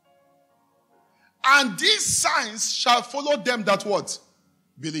 And these signs shall follow them that what?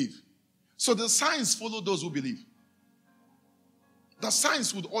 Believe. So the signs follow those who believe. The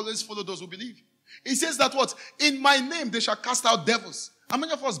signs would always follow those who believe. It says that what? In my name they shall cast out devils. How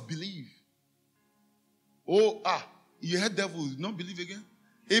many of us believe? You heard devil, you don't believe again?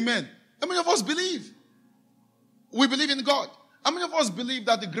 Amen. How many of us believe? We believe in God. How many of us believe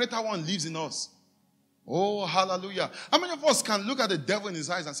that the greater one lives in us? Oh, hallelujah. How many of us can look at the devil in his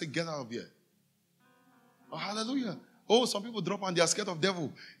eyes and say, get out of here? Oh, hallelujah. Oh, some people drop and they are scared of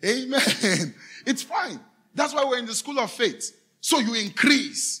devil. Amen. It's fine. That's why we're in the school of faith. So you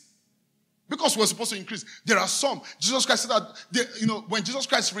increase. Because we're supposed to increase. There are some. Jesus Christ said that, when Jesus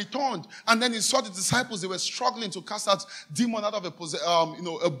Christ returned and then He saw the disciples, they were struggling to cast out demon out of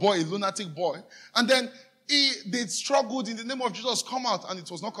a boy, a lunatic boy. And then they struggled in the name of Jesus, come out, and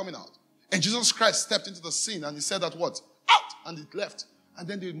it was not coming out. And Jesus Christ stepped into the scene and He said that what? Out! And it left. And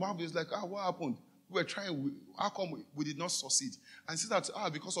then the man was like, what happened? We were trying, how come we did not succeed? And He said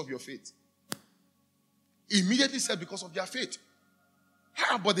that, because of your faith. He immediately said because of their faith.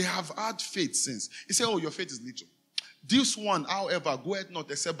 But they have had faith since. He said, your faith is little. This one, however, goeth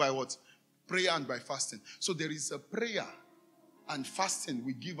not except by what? Prayer and by fasting. So there is a prayer and fasting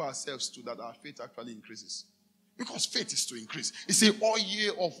we give ourselves to that our faith actually increases. Because faith is to increase. He said, all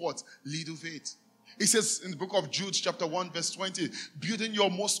year of what? Little faith. He says in the book of Jude, chapter 1, verse 20, building your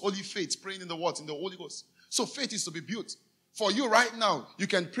most holy faith, praying in the what? In the Holy Ghost. So faith is to be built. For you right now, you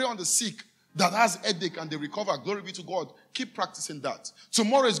can pray on the sick that has headache and they recover. Glory be to God. Keep practicing that.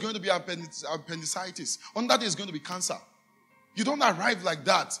 Tomorrow is going to be appendicitis. On that day is going to be cancer. You don't arrive like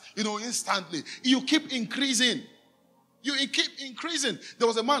that, instantly. You keep increasing. You keep increasing. There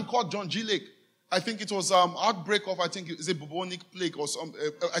was a man called John G. Lake. I think it was outbreak of, is it bubonic plague or some,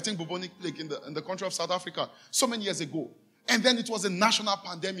 bubonic plague in the country of South Africa so many years ago. And then it was a national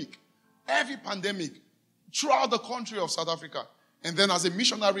pandemic. Every pandemic throughout the country of South Africa. And then as a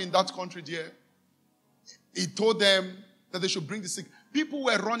missionary in that country there, he told them that they should bring the sick. People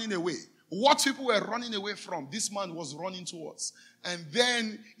were running away. What people were running away from, this man was running towards. And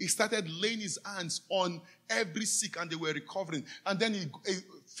then he started laying his hands on every sick and they were recovering. And then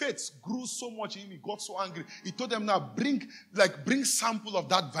faith grew so much in him, he got so angry. He told them now, bring sample of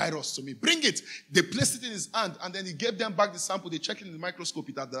that virus to me. Bring it. They placed it in his hand and then he gave them back the sample. They checked it in the microscope.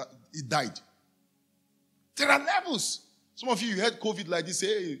 It died. There are levels. Some of you heard COVID like this.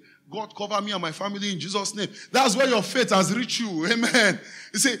 Hey, God cover me and my family in Jesus' name. That's where your faith has reached you. Amen.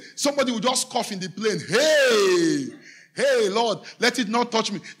 You say, somebody will just cough in the plane. Hey, Lord, let it not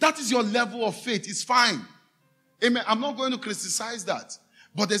touch me. That is your level of faith. It's fine. Amen. I'm not going to criticize that.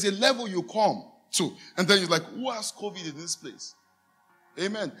 But there's a level you come to. And then you're like, who has COVID in this place?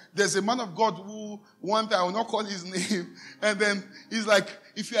 Amen. There's a man of God who, one time, I will not call his name. And then he's like,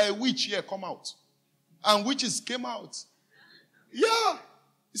 if you're a witch, come out. And witches came out. Yeah.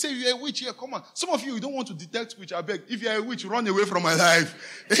 He said, you're a witch here, come on. Some of you don't want to detect witch, I beg. If you're a witch, run away from my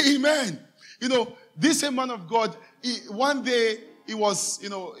life. Amen. This same man of God, one day, he was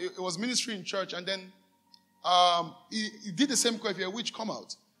ministering in church, and then he did the same call, if you're a witch, come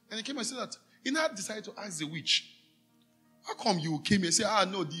out. And he came and said that, he now decided to ask the witch, how come you came here? He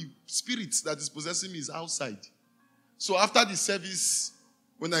said, no, the spirit that is possessing me is outside. So after the service,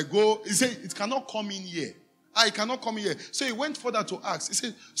 when I go, he said, it cannot come in here. It cannot come in here. So he went further to ask. He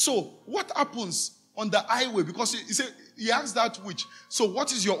said, so what happens on the highway? Because he said, he asked that witch, so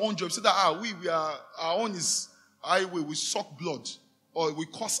what is your own job? He said that, our own is highway, we suck blood. Or we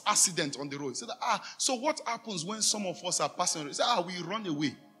cause accident on the road. He said, so what happens when some of us are passing? He said, we run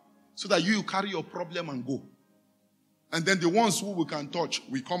away. So that you carry your problem and go. And then the ones who we can touch,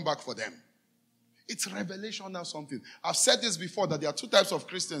 we come back for them. It's revelation or something. I've said this before, that there are two types of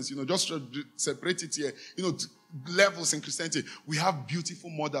Christians, just to separate it here. Levels in Christianity. We have beautiful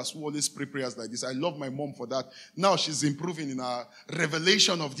mothers who always pray prayers like this. I love my mom for that. Now she's improving in her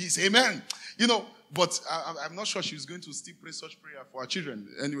revelation of this. Amen. But I'm not sure she's going to still pray such prayer for her children.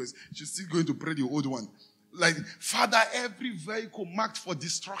 Anyways, she's still going to pray the old one. Like, Father, every vehicle marked for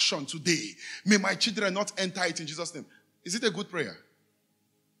destruction today, may my children not enter it in Jesus' name. Is it a good prayer?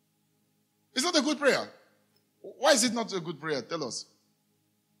 It's not a good prayer. Why is it not a good prayer? Tell us.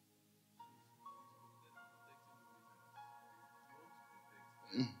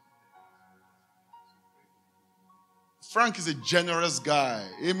 Frank is a generous guy.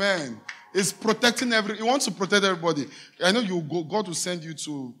 Amen. He's protecting he wants to protect everybody. I know God will send you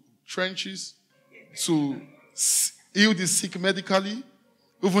to trenches to heal the sick medically,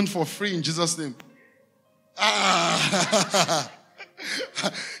 even for free in Jesus' name.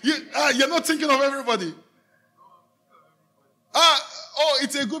 You're not thinking of everybody.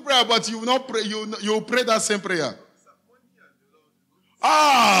 It's a good prayer, but you will not pray. You will pray that same prayer.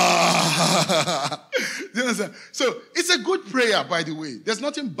 You understand? So it's a good prayer, by the way. There's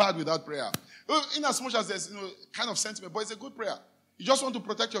nothing bad with that prayer. In as much as there's kind of sentiment, but it's a good prayer. You just want to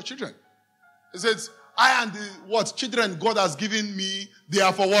protect your children. It says, I and the children God has given me, they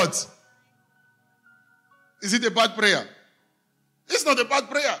are for what? Is it a bad prayer? It's not a bad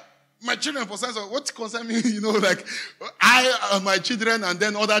prayer. My children for science, what concerns me, like I and my children and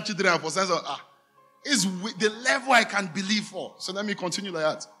then other children are for science. Is the level I can believe for. So let me continue like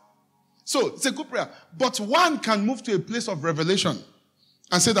that. So it's a good prayer. But one can move to a place of revelation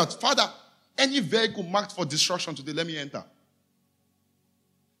and say that, Father, any vehicle marked for destruction today, let me enter.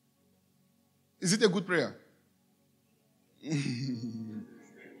 Is it a good prayer? You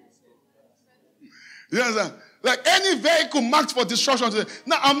understand? Like any vehicle marked for destruction today.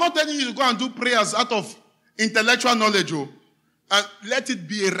 Now, I'm not telling you to go and do prayers out of intellectual knowledge, and let it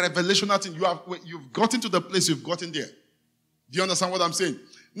be a revelational thing. You've gotten to the place you've gotten there. Do you understand what I'm saying?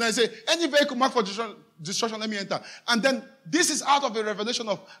 Now I say, any vehicle marked for destruction, let me enter. And then this is out of a revelation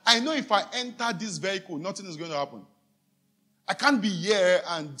of, I know if I enter this vehicle, nothing is going to happen. I can't be here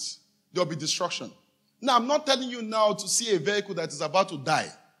and there'll be destruction. Now, I'm not telling you now to see a vehicle that is about to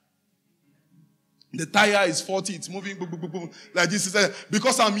die. The tire is 40, it's moving, boom, boom, boom, boom, like this.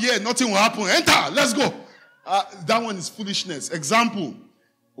 Because I'm here, nothing will happen. Enter, let's go. That one is foolishness. Example,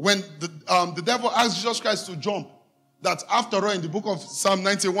 when the devil asked Jesus Christ to jump, that after all, in the book of Psalm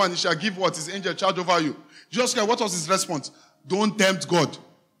 91, he shall give what? His angel charge over you. Jesus Christ, what was his response? Don't tempt God.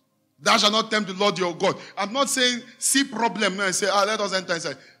 Thou shalt not tempt the Lord your God. I'm not saying, see problem now and say, let us enter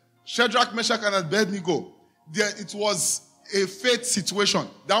inside. Shadrach, Meshach, and Abednego, it was a faith situation.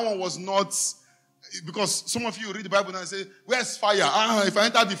 That one was not, because some of you read the Bible and say, where's fire? If I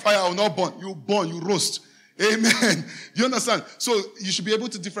enter the fire, I will not burn. You burn, you roast. Amen. Do you understand? So you should be able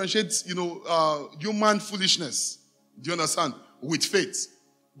to differentiate, human foolishness. Do you understand? With faith.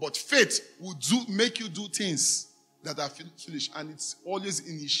 But faith will make you do things that are foolish. And it's always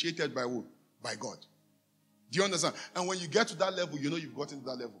initiated by who? By God. Do you understand? And when you get to that level, you know you've gotten to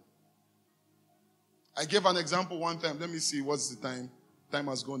that level. I gave an example one time. Let me see. What's the time? Time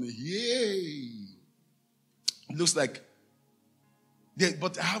has gone. Yay! It looks like.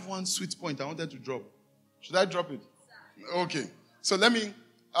 But I have one sweet point I wanted to drop. Should I drop it? Okay. So let me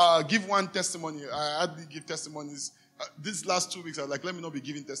give one testimony. I hardly give testimonies. These last 2 weeks, I was like, let me not be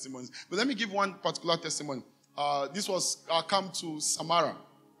giving testimonies. But let me give one particular testimony. This was come to Samara.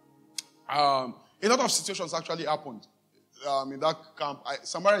 A lot of situations actually happened in that camp.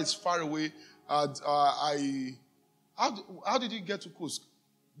 Samara is far away. How did you get to Kusk?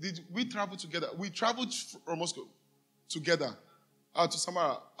 Did we travel together? We traveled from Moscow together to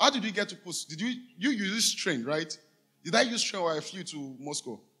Samara. How did you get to Kusk? Did you use train, right? Did I use train or I flew to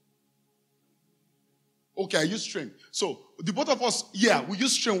Moscow? Okay, I use train. So the both of us, we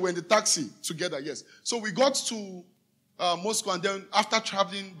use train. We're in the taxi together, yes. So we got to Moscow, and then after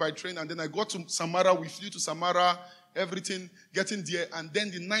traveling by train, and then I got to Samara. We flew to Samara, everything, getting there. And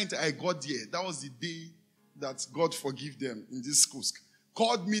then the night I got there, that was the day that God forgive them in this Kusk.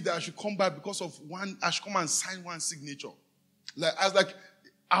 Called me that I should come back because of I should come and sign one signature. Like, I was like,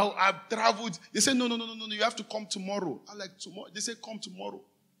 I've traveled. They said, no, you have to come tomorrow. I'm like, tomorrow? They said, come tomorrow.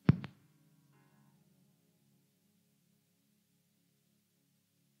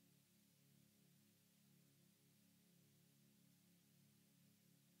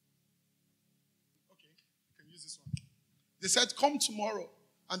 Okay, you can use this one. They said, come tomorrow.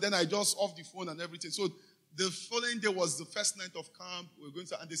 And then I just off the phone and everything. So the following day was the first night of camp.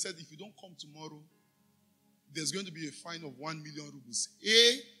 And they said, if you don't come tomorrow, there's going to be a fine of 1 million rubles.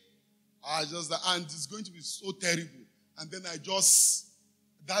 And it's going to be so terrible. And then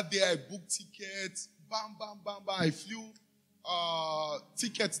that day I booked tickets. Bam, bam, bam, bam. I flew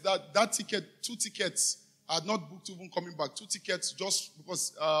tickets. Two tickets. I had not booked even coming back. 2 tickets just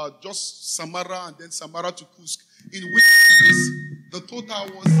because, just Samara and then Samara to Kusk. In which the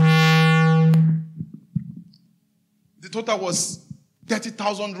total was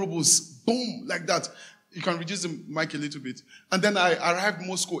 30,000 rubles. Boom, like that. You can reduce the mic a little bit. And then I arrived in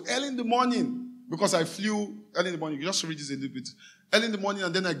Moscow early in the morning because I flew early in the morning. You just reduce a little bit. Early in the morning,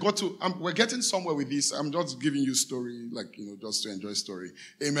 and then I got to, we're getting somewhere with this. I'm just giving you story, just to enjoy story.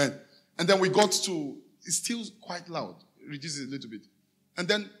 Amen. And then we got to, it's still quite loud. Reduce it a little bit. And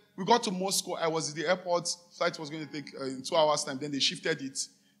then we got to Moscow. I was at the airport. Flight was going to take in 2 hours time. Then they shifted it.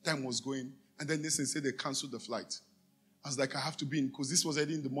 Time was going. And then they said they canceled the flight. I was like, I have to be in, because this was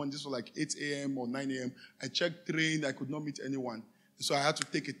early in the morning. This was like 8 a.m. or 9 a.m. I checked train. I could not meet anyone. So I had to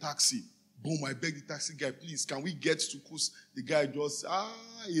take a taxi. Boom, I begged the taxi guy, please, can we get to Kus? The guy just,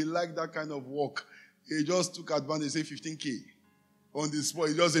 he liked that kind of work. He just took advantage, say 15K. On the spot,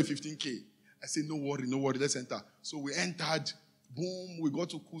 he just said 15K. I said, no worry, let's enter. So we entered. Boom, we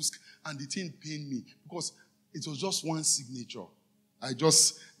got to Kusk, and the thing pained me because it was just one signature. I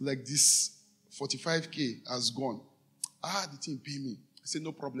just, like this 45K has gone. The thing paid me. I said,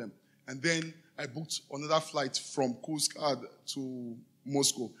 no problem. And then I booked another flight from Kusk to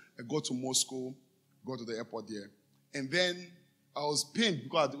Moscow. I got to Moscow, got to the airport there. And then I was pained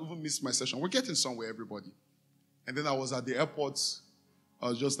because I even missed my session. We're getting somewhere, everybody. And then I was at the airport. I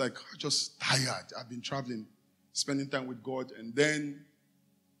was just tired. I've been traveling, spending time with God. And then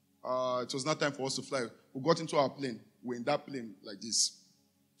it was not time for us to fly. We got into our plane. We're in that plane like this.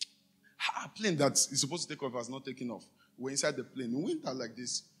 A plane that is supposed to take off has not taken off. We're inside the plane. We went out like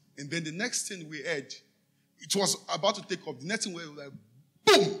this. And then the next thing we heard, it was about to take off. The next thing we were like,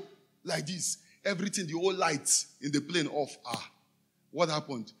 boom, like this. Everything, the whole lights in the plane off. What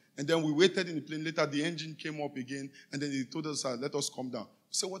happened? And then we waited in the plane. Later, the engine came up again. And then they told us, let us come down.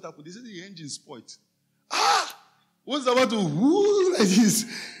 We said, what happened? They said the engine spoiled. What's about to whoo like this?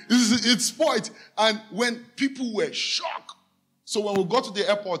 It's spoiled. And when people were shocked. So when we got to the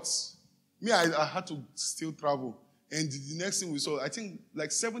airport, I had to still travel. And the next thing we saw, I think like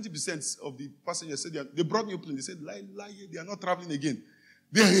 70% of the passengers said they brought me a plane. They said, lie, they are not traveling again.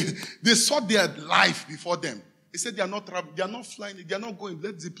 They saw their life before them. They said they are not traveling, they are not flying, they are not going.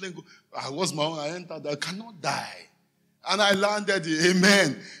 Let the plane go. I was my own, I entered, I cannot die. And I landed,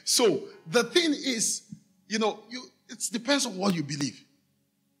 amen. So the thing is, it depends on what you believe.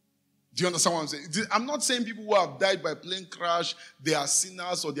 Do you understand what I'm saying? I'm not saying people who have died by plane crash, they are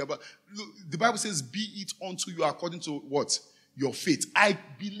sinners or they are. Look, the Bible says, be it unto you according to what? Your faith. I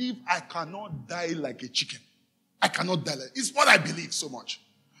believe I cannot die like a chicken. I cannot die like, it's what I believe so much.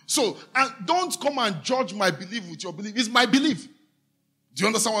 So, and don't come and judge my belief with your belief. It's my belief. Do you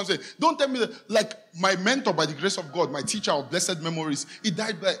understand what I'm saying? Don't tell me that, like my mentor, by the grace of God, my teacher of blessed memories, he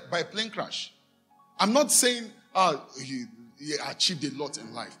died by plane crash. I'm not saying he achieved a lot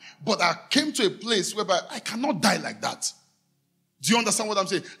in life. But I came to a place whereby I cannot die like that. Do you understand what I'm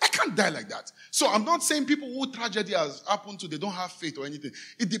saying? I can't die like that. So I'm not saying people who tragedy has happened to, they don't have faith or anything.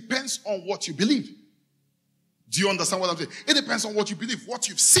 It depends on what you believe. Do you understand what I'm saying? It depends on what you believe, what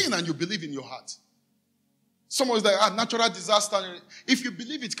you've seen and you believe in your heart. Someone is like, natural disaster. If you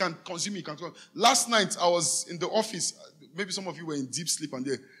believe it can consume you, it can consume. Last night I was in the office. Maybe some of you were in deep sleep and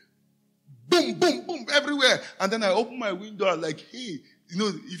there. Boom, boom, boom, everywhere. And then I open my window and like, hey,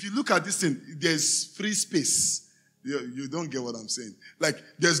 if you look at this thing, there's free space. You don't get what I'm saying. Like,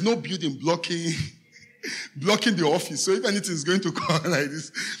 there's no building blocking the office. So if anything is going to come like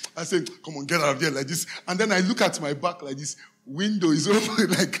this, I say, come on, get out of there like this. And then I look at my back like this. Window is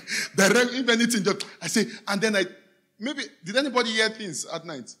open, like, if anything, I say, and then did anybody hear things at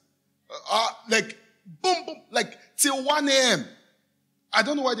night? Like, boom, boom, like till 1 a.m. I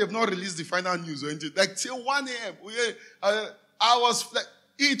don't know why they've not released the final news or anything. Like till 1 a.m. I was like,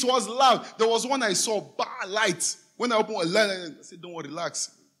 it was loud. There was one I saw, light. When I opened a light, I said, don't worry,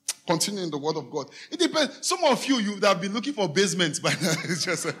 relax. Continue in the word of God. It depends. Some of you would have been looking for basements by now. It's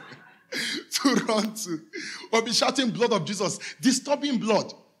just to run to. Or be shouting blood of Jesus. Disturbing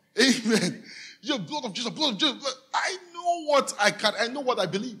blood. Amen. Your blood of Jesus, blood of Jesus. I know what I know what I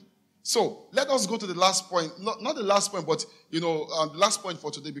believe. So, let us go to the last point. Not the last point, but, the last point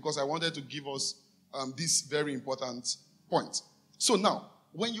for today, because I wanted to give us this very important point. So now,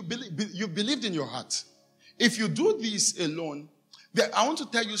 when you believed in your heart. If you do this alone, I want to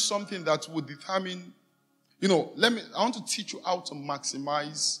tell you something that would determine, I want to teach you how to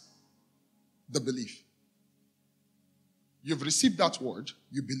maximize the belief. You've received that word,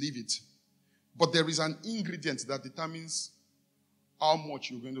 you believe it, but there is an ingredient that determines how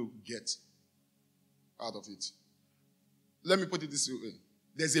much you're going to get out of it. Let me put it this way.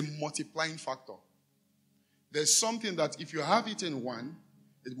 There's a multiplying factor. There's something that if you have it in 1,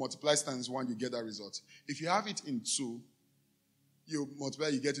 it multiplies times 1, you get that result. If you have it in 2, you multiply,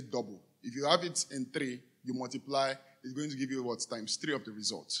 you get it double. If you have it in 3, you multiply, it's going to give you times 3 of the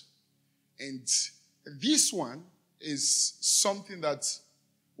result. And this one is something that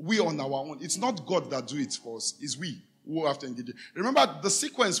we on our own, it's not God that do it for us, it's we who have to engage it. Remember, the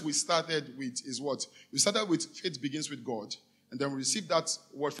sequence we started with is what? We started with faith begins with God, and then we receive that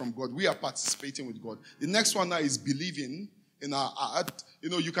word from God. We are participating with God. The next one now is believing in our heart.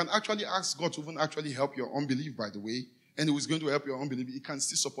 You can actually ask God to even actually help your unbelief, by the way, and He is going to help your unbelief. He can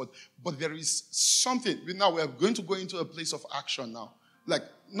still support. But there is something. Now we are going to go into a place of action now. Like,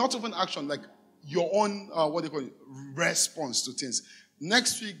 not even action, like your own, response to things.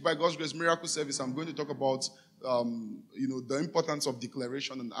 Next week, by God's grace, Miracle Service, I'm going to talk about the importance of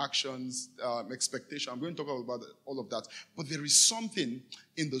declaration and actions, expectation. I'm going to talk about all of that. But there is something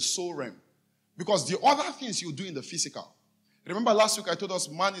in the soul realm. Because the other things you do in the physical. Remember last week I told us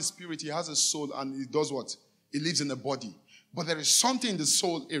man is spirit, he has a soul, and he does what? He lives in a body. But there is something in the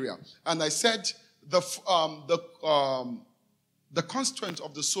soul area. And I said the constituent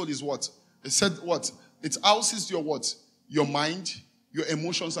of the soul is what? It said what? It houses your what? Your mind, your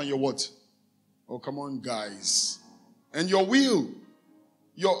emotions, and your what? Oh, come on, guys. And your will.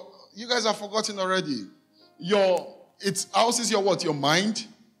 You guys have forgotten already. It houses your what? Your mind,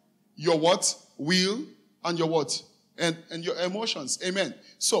 your what? Will, and your what? And your emotions. Amen.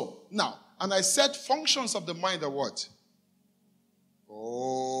 So, now, and I said functions of the mind are what?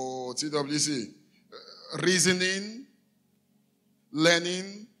 Oh, TWC. Reasoning,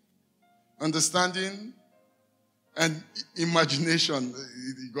 learning, understanding, and imagination.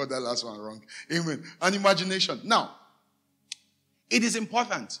 You got that last one wrong. Amen. And imagination. Now, it is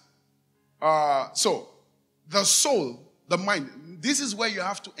important. So, the soul, the mind, this is where you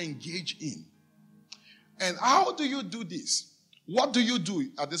have to engage in. And how do you do this? What do you do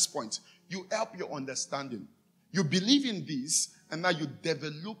at this point? You help your understanding. You believe in this, and now you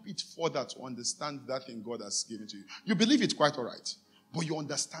develop it further to understand that thing God has given to you. You believe it quite all right, but you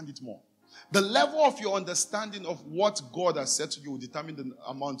understand it more. The level of your understanding of what God has said to you will determine the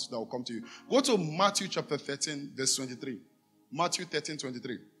amount that will come to you. Go to Matthew chapter 13, verse 23. Matthew 13,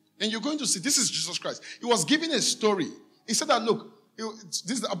 23. And you're going to see, this is Jesus Christ. He was giving a story. He said that, look, this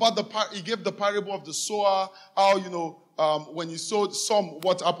is about he gave the parable of the sower, how, when he sowed,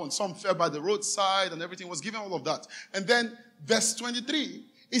 what happened? Some fell by the roadside and everything. Was given all of that. And then verse 23,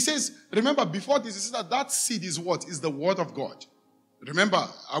 he says, remember, before this, he says that seed is what? Is the word of God. Remember,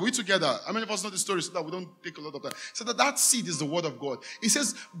 are we together? How many of us know the story so that we don't take a lot of time? So that seed is the word of God. He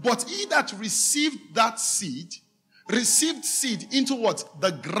says, but he that received that seed, received seed into what?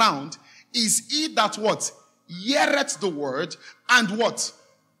 The ground, is he that what? Heareth the word and what?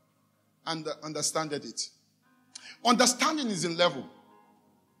 And understandeth it. Understanding is in level.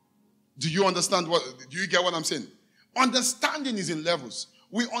 Do you understand do you get what I'm saying? Understanding is in levels.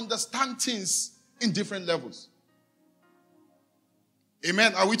 We understand things in different levels.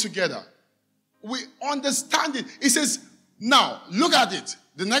 Amen. Are we together? We understand it. It says, now, look at it.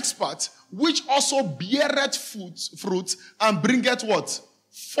 The next part, which also beareth fruit and bringeth what?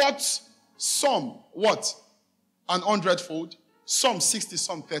 Forth some, what? 100-fold, some 60,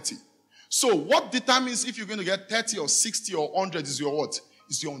 some 30. So what determines if you're going to get 30 or 60 or 100 is your what?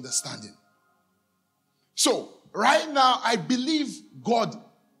 Is your understanding. So right now, I believe God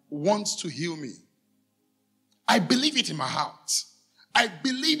wants to heal me. I believe it in my heart. I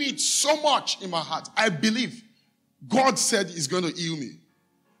believe it so much in my heart. I believe God said He's going to heal me.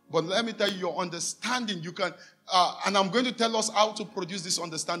 But let me tell you, your understanding, and I'm going to tell us how to produce this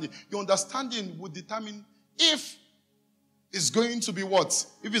understanding. Your understanding would determine if it's going to be what?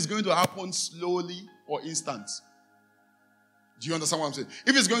 If it's going to happen slowly or instant. Do you understand what I'm saying?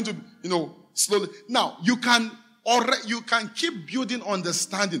 If it's going to, slowly. Now, you can keep building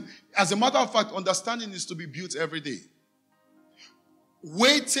understanding. As a matter of fact, understanding is to be built every day.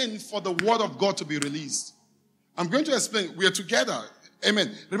 Waiting for the word of God to be released. I'm going to explain. We are together.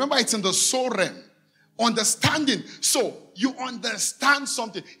 Amen. Remember, it's in the soul realm. Understanding. So, you understand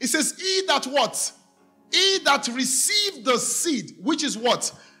something. It says, he that what? He that received the seed, which is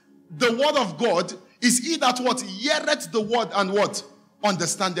what? The word of God, is he that what? Heareth the word and what?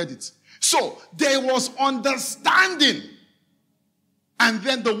 Understandeth it. So, there was understanding. And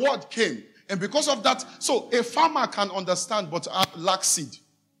then the word came. And because of that, so a farmer can understand but lack seed.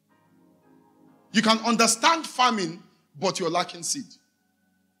 You can understand farming, but you're lacking seed.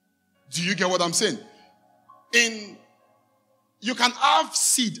 Do you get what I'm saying? You can have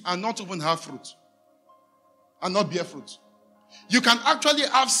seed and not even have fruit. And not bear fruit. You can actually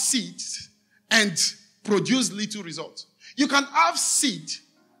have seed and produce little results. You can have seed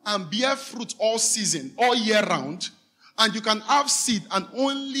and bear fruit all season, all year round. And you can have seed and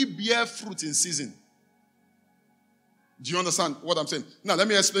only bear fruit in season. Do you understand what I'm saying? Now, let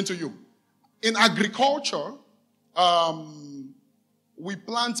me explain to you. In agriculture, we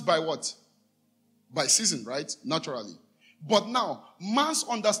plant by what? By season, right? Naturally. But now, man's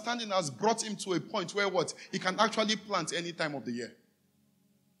understanding has brought him to a point where what? He can actually plant any time of the year.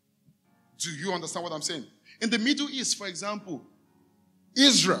 Do you understand what I'm saying? In the Middle East, for example,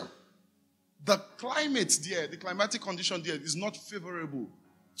 Israel, the climate there, the climatic condition there is not favorable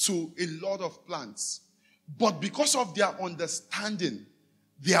to a lot of plants. But because of their understanding,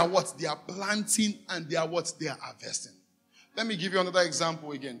 they are what? They are planting and they are what? They are harvesting. Let me give you another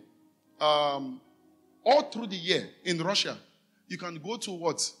example again. All through the year in Russia, you can go to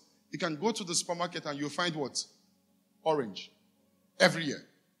what? You can go to the supermarket and you'll find what? Orange. Every year.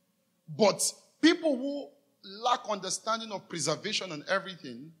 But people who lack understanding of preservation and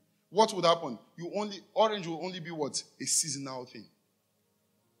everything, what would happen? Orange will only be what? A seasonal thing.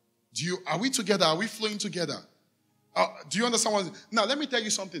 Are we together? Are we flowing together? Do you understand what? Now, let me tell you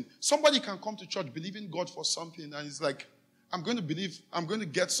something. Somebody can come to church believing God for something and it's like, I'm going to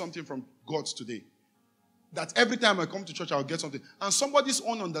get something from God today. That every time I come to church, I'll get something. And somebody's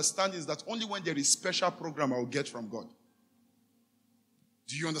own understanding is that only when there is special program, I'll get from God.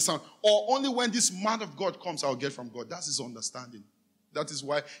 Do you understand? Or only when this man of God comes, I'll get from God. That's his understanding. That is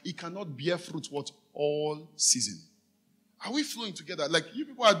why he cannot bear fruit what? All season. Are we flowing together? Like, you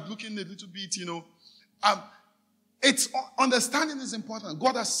people are looking a little bit, it's understanding is important.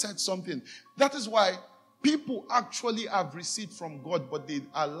 God has said something. That is why people actually have received from God, but they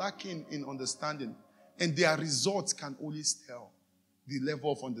are lacking in understanding. And their results can always tell the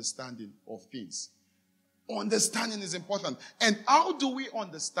level of understanding of things. Understanding is important. And how do we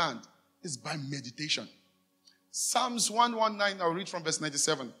understand? It's by meditation. Psalms 119, I'll read from verse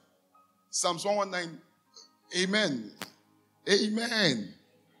 97. Psalms 119, amen. Amen.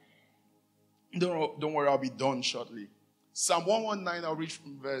 Don't worry, I'll be done shortly. Psalm 119, I'll read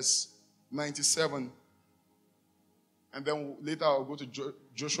from verse 97. And then later I'll go to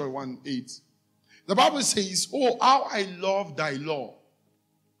Joshua 1:8. The Bible says, oh, how I love thy law.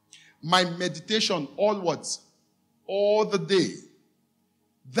 My meditation all what? All the day.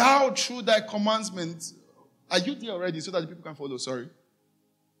 Thou through thy commandments. Are you there already so that the people can follow? Sorry.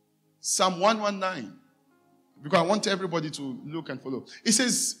 Psalm 119. Because I want everybody to look and follow. It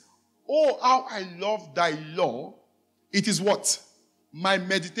says, oh, how I love thy law. It is what? My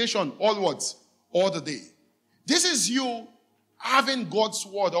meditation all what? All the day. This is you having God's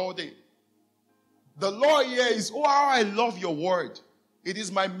word all day. The law here is, oh, how I love your word. It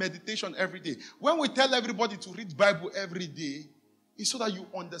is my meditation every day. When we tell everybody to read Bible every day, it's so that you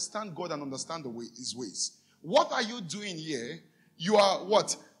understand God and understand his ways. What are you doing here? You are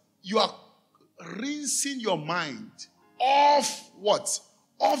what? You are rinsing your mind off what?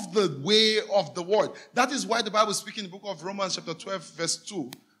 Of the way of the word. That is why the Bible speaks in the book of Romans chapter 12 verse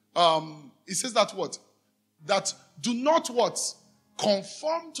 2. It says that what? That do not what?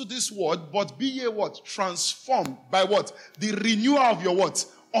 Conform to this word, but be ye what? Transformed by what? The renewal of your what?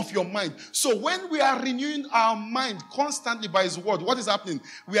 Of your mind. So when we are renewing our mind constantly by his word, what is happening?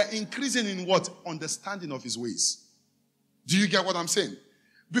 We are increasing in what? Understanding of his ways. Do you get what I'm saying?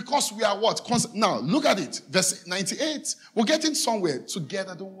 Because we are what? Now, look at it. Verse 98. We're getting somewhere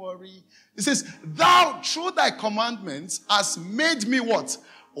together. Don't worry. It says, thou through thy commandments hast made me what?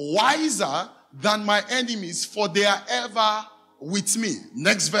 Wiser than my enemies, for they are ever with me.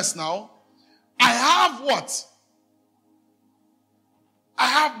 Next verse now. I have what? I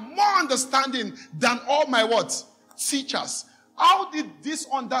have more understanding than all my what? Teachers. How did this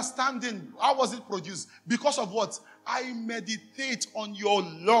understanding, how was it produced? Because of what? I meditate on your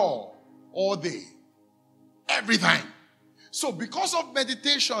law all day. Every time. So because of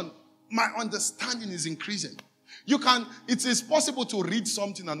meditation, my understanding is increasing. It is possible to read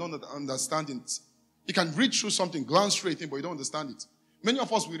something and not understand it. You can read through something, glance straight in, but you don't understand it. Many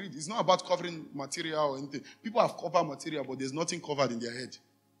of us, we read. It's not about covering material or anything. People have covered material, but there's nothing covered in their head.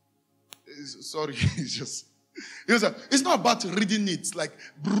 It's not about reading it. Like,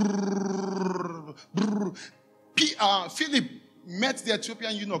 Philip met the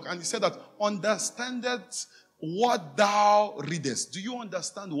Ethiopian eunuch and he said that, understandeth what thou readest. Do you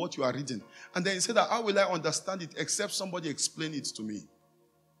understand what you are reading? And then he said that, how will I understand it except somebody explain it to me?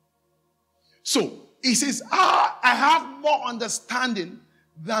 So, he says, I have more understanding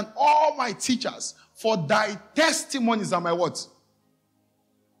than all my teachers, for thy testimonies are my what?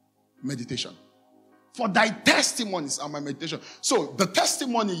 Meditation. For thy testimonies are my meditation. So, the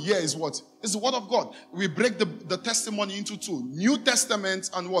testimony here is what? It's the word of God. We break the testimony into two. New Testament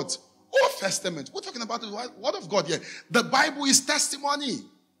and what? Old Testament. We're talking about the word of God here. The Bible is testimony.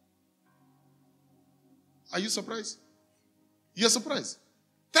 Are you surprised? You're surprised.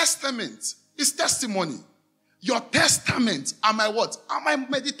 Testament is testimony. Your testament are my what? Are my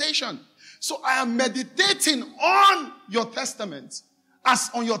meditation. So I am meditating on your testament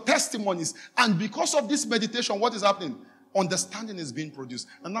as on your testimonies. And because of this meditation, what is happening? Understanding is being produced.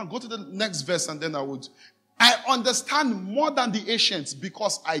 And now go to the next verse and then I understand more than the ancients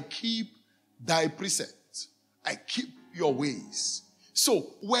because I keep thy precepts. I keep your ways.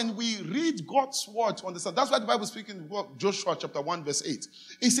 So when we read God's word to understand, that's why the Bible is speaking in Joshua chapter 1 verse 8.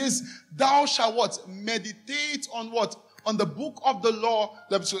 It says, thou shalt what? Meditate on what? On the book of the law.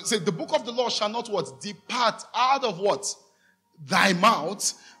 Say, the book of the law shall not what? Depart out of what? Thy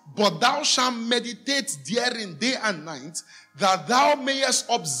mouth, but thou shalt meditate therein day and night, that thou mayest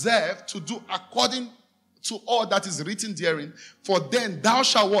observe to do according to all that is written therein. For then thou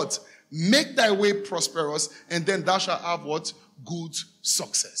shalt what? Make thy way prosperous, and then thou shalt have what? Good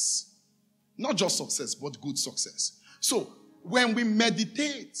success. Not just success, but good success. So, when we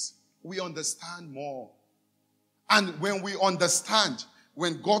meditate, we understand more. And when we understand,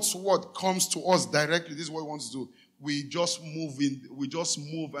 when God's word comes to us directly, this is what we want to do. We just move,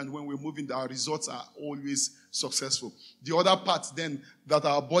 and when we move in, our results are always successful. The other part then that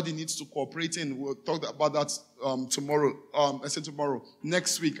our body needs to cooperate in, we'll talk about that tomorrow.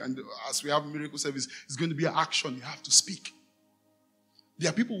 Next week, and as we have miracle service, it's going to be an action. You have to speak. There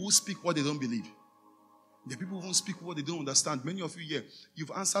are people who speak what they don't believe. There are people who speak what they don't understand. Many of you here,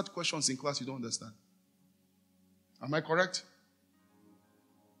 you've answered questions in class you don't understand. Am I correct?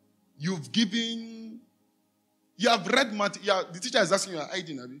 You have read math. Yeah, the teacher is asking you,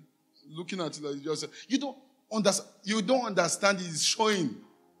 hiding, Abi. Looking at it, like just you don't understand. He's showing.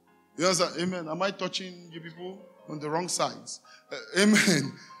 You understand? Amen. Am I touching you people on the wrong sides?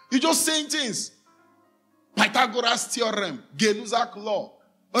 Amen. You're just saying things. Pythagoras theorem, Gay-Lussac law.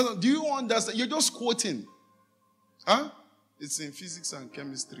 Do you understand? You're just quoting. Huh? It's in physics and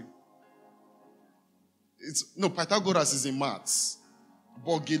chemistry. Pythagoras is in maths.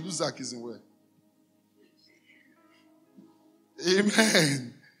 But Gay-Lussac is in where?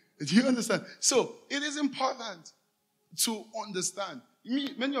 Amen. Do you understand? So, it is important to understand.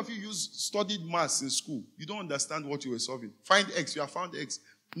 Many of you studied maths in school. You don't understand what you were solving. Find X. You have found X.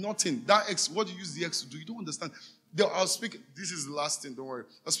 Nothing. That X, what do you use the X to do? You don't understand. I was speaking, this is the last thing, don't worry.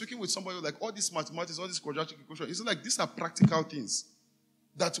 I was speaking with somebody like, all these mathematics, all these quadratic equations. It's like, these are practical things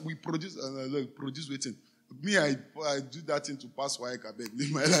that we produce, and produce waiting. Me, I do that thing to pass why I can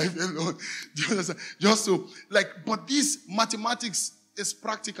leave my life alone. Do you understand? Just so, but this mathematics is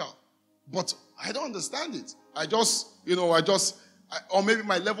practical. But I don't understand it. Or maybe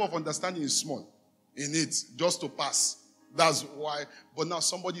my level of understanding is small in it, just to pass. That's why. But now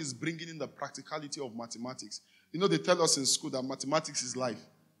somebody is bringing in the practicality of mathematics. They tell us in school that mathematics is life,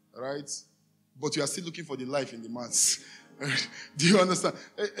 right? But you are still looking for the life in the maths. Do you understand?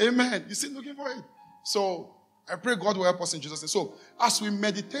 Amen. You're still looking for it. So, I pray God will help us in Jesus' name. So, as we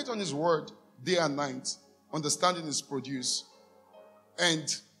meditate on His word day and night, understanding is produced.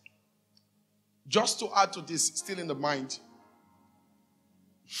 And just to add to this, still in the mind,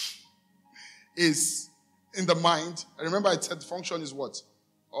 is in the mind. I remember I said function is what?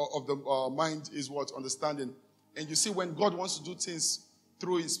 Of the mind is what? Understanding. And you see, when God wants to do things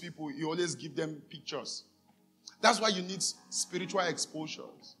through His people, He always gives them pictures. That's why you need spiritual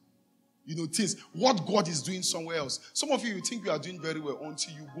exposures. Things. What God is doing somewhere else. Some of you think you are doing very well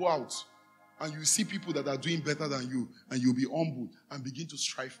until you go out and you see people that are doing better than you, and you'll be humbled and begin to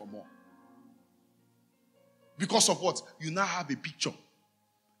strive for more. Because of what? You now have a picture.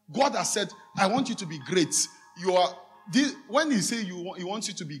 God has said, I want you to be great. When he says he wants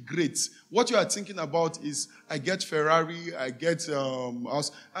you to be great, what you are thinking about is, I get Ferrari, I get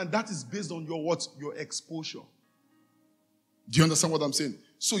house, and that is based on your exposure. Do you understand what I'm saying?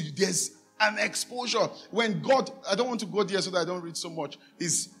 So there's an exposure. When God, I don't want to go there so that I don't read so much,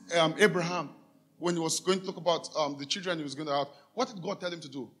 is Abraham, when he was going to talk about the children he was going to have, what did God tell him to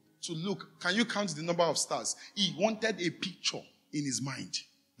do? To look, can you count the number of stars? He wanted a picture in his mind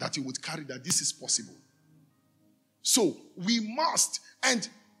that he would carry, that this is possible. So we must, and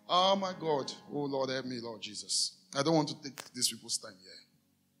oh my God, oh Lord, help me, Lord Jesus. I don't want to take these people's time here.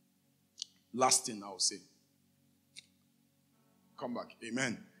 Last thing I'll say. Come back.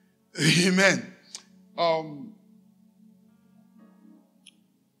 Amen. Amen.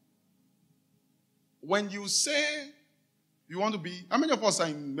 When you say you want to be, how many of us are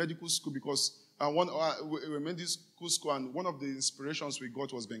in medical school? Because we were in medical school, and one of the inspirations we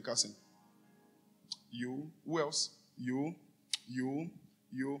got was Ben Carson. You. Who else? You.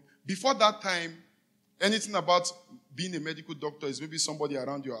 Before that time, anything about being a medical doctor is maybe somebody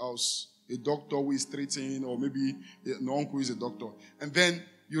around your house, a doctor who is treating, or maybe an uncle who is a doctor. And then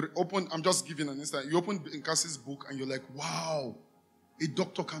you open, I'm just giving an instance, you open Ben Carson's book and you're like, wow, a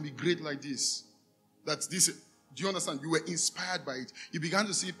doctor can be great like this. That's this. Do you understand? You were inspired by it. You began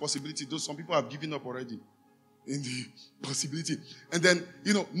to see possibility, though some people have given up already in the possibility. And then,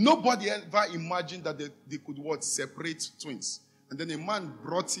 nobody ever imagined that they could separate twins. And then a man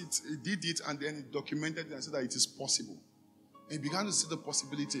brought it, he did it, and then he documented it and said that it is possible. And he began to see the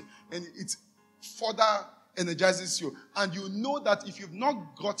possibility. And it further energizes you. And you know that if you've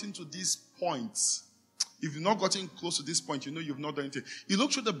not gotten to this point, if you've not gotten close to this point, you know you've not done anything. You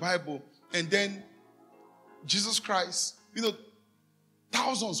look through the Bible, and then Jesus Christ,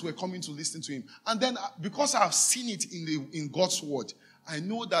 thousands were coming to listen to him. And then because I've seen it in God's word, I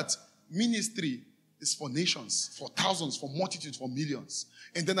know that ministry is for nations, for thousands, for multitudes, for millions.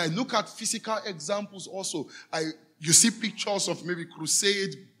 And then I look at physical examples also. You see pictures of maybe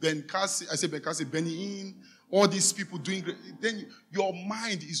Crusade, Benny Hinn, all these people doing great. Then your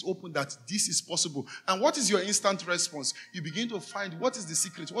mind is open that this is possible. And what is your instant response? You begin to find what is the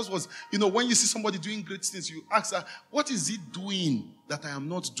secret. When you see somebody doing great things, you ask her, what is it doing that I am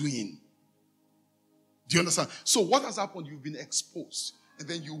not doing? Do you understand? So what has happened? You've been exposed. And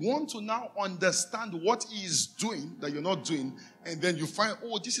then you want to now understand what he is doing that you're not doing. And then you find,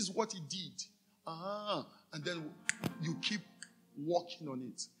 this is what he did. And then you keep working on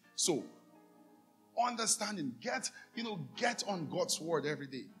it. So, understanding, get on God's word every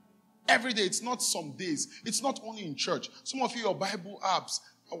day. Every day, it's not some days. It's not only in church. Some of you, your Bible apps,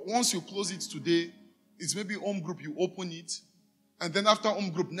 once you close it today, it's maybe home group, you open it. And then after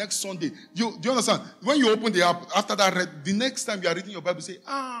home group, next Sunday, do you understand? When you open the app, after that, the next time you are reading your Bible, say,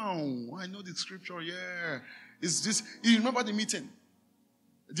 I know the scripture, yeah. It's just, you remember the meeting.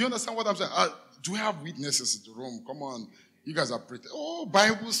 Do you understand what I'm saying? Do we have witnesses in the room? Come on. You guys are pretty.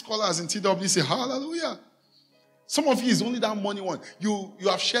 Bible scholars in TWC, hallelujah. Some of you is only that morning one. You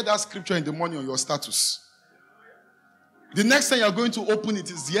have shared that scripture in the morning on your status. The next time you are going to open it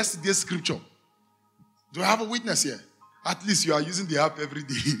is yesterday's scripture. Do I have a witness here? At least you are using the app every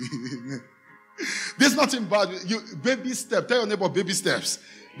day. There's nothing bad. Baby step. Tell your neighbor, baby steps.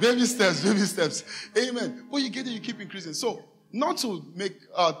 Baby steps, baby steps. Amen. When you get it, you keep increasing. So, not to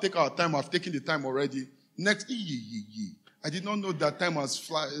take our time. I've taken the time already. Next, I did not know that time is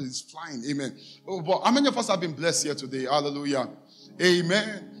flying. Amen. But how many of us have been blessed here today? Hallelujah.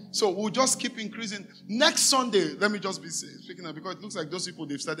 Amen. So we'll just keep increasing. Next Sunday, let me just be speaking now, because it looks like those people,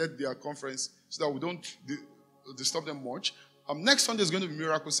 they've started their conference so that we don't disturb them much. Next Sunday is going to be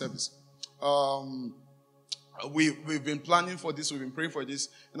miracle service. We've been planning for this. We've been praying for this.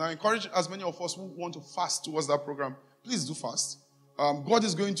 And I encourage as many of us who want to fast towards that program, please do fast. God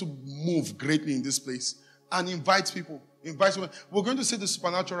is going to move greatly in this place and invite people. We're going to see the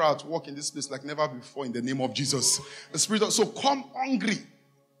supernatural at work in this place like never before in the name of Jesus. The Spirit. So come hungry.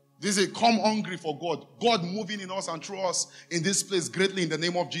 This is come hungry for God. God moving in us and through us in this place greatly in the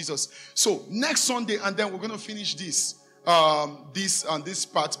name of Jesus. So next Sunday, and then we're going to finish this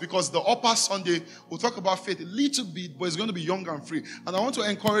part, because the upper Sunday we'll talk about faith a little bit, but it's going to be young and free. And I want to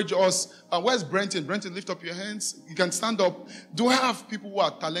encourage us. Where's Brenton? Brenton, lift up your hands. You can stand up. Do I have people who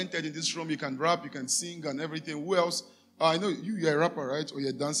are talented in this room? You can rap, you can sing, and everything. Who else? I know you're a rapper, right? Or you're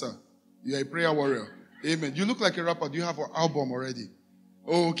a dancer. You're a prayer warrior. Amen. You look like a rapper. Do you have an album already?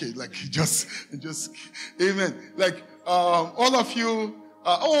 Oh, okay. Like just amen. Like all of you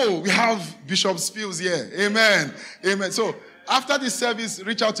We have Bishop Spills here. Amen. Amen. So after the service,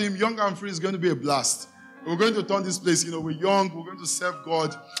 reach out to him. Young and Free is going to be a blast. We're going to turn this place, we're young. We're going to serve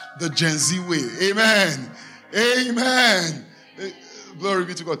God the Gen Z way. Amen. Amen. Glory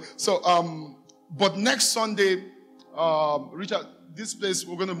be to God. So, but next Sunday, reach out. This place,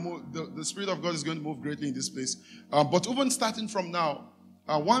 we're going to move. The Spirit of God is going to move greatly in this place. But even starting from now,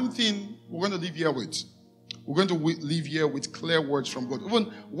 one thing we're going to leave here with. We're going to leave here with clear words from God. Even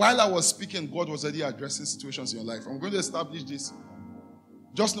while I was speaking, God was already addressing situations in your life. I'm going to establish this.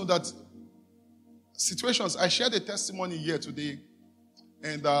 Just know that situations, I shared a testimony here today.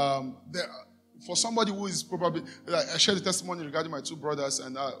 And for somebody who is probably, I shared a testimony regarding my two brothers.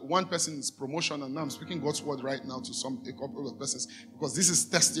 And one person is promotion. And now I'm speaking God's word right now to a couple of persons. Because this is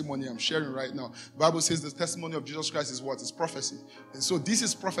testimony I'm sharing right now. The Bible says the testimony of Jesus Christ is what? It's prophecy. And so this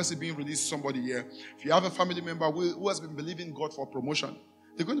is prophecy being released to somebody here. If you have a family member who has been believing God for promotion,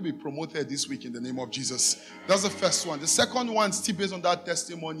 they're going to be promoted this week in the name of Jesus. That's the first one. The second one, still based on that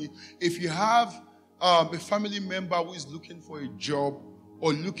testimony, if you have a family member who is looking for a job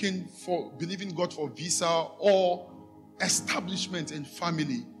or believing God for visa or establishment in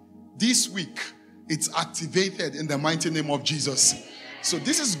family, this week it's activated in the mighty name of Jesus. So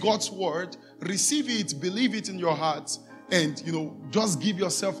this is God's word. Receive it, believe it in your heart, and just give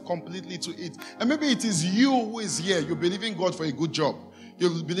yourself completely to it. And maybe it is you who is here. You're believing God for a good job.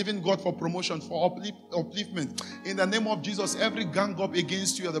 You believe in God for promotion, for upliftment. In the name of Jesus, every gang up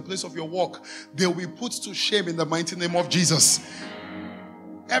against you at the place of your work, they will be put to shame in the mighty name of Jesus.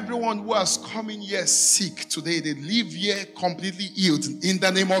 Everyone who has come in here sick today, they leave here completely healed in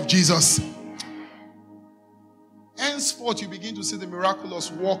the name of Jesus. Henceforth, you begin to see the miraculous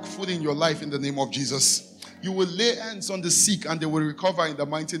work fully in your life in the name of Jesus. You will lay hands on the sick and they will recover in the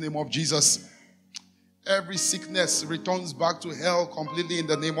mighty name of Jesus. Every sickness returns back to hell completely in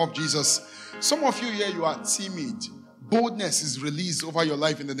the name of Jesus. Some of you here, you are timid. Boldness is released over your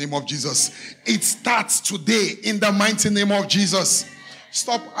life in the name of Jesus. It starts today in the mighty name of Jesus.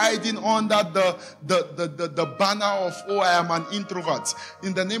 Stop hiding under the banner of, I am an introvert.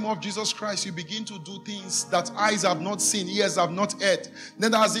 In the name of Jesus Christ, you begin to do things that eyes have not seen, ears have not heard.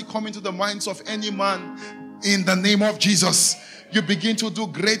 Neither has it come into the minds of any man. In the name of Jesus, you begin to do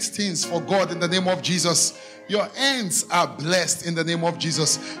great things for God in the name of Jesus. Your hands are blessed in the name of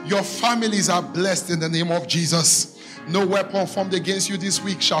Jesus. Your families are blessed in the name of Jesus. No weapon formed against you this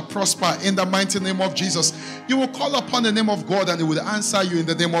week shall prosper in the mighty name of Jesus. You will call upon the name of God and He will answer you in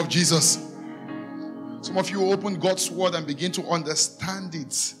the name of Jesus. Some of you open God's word and begin to understand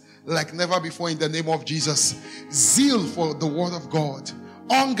it like never before in the name of Jesus. Zeal for the word of God.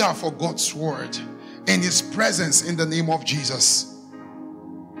 Hunger for God's word and His presence in the name of Jesus.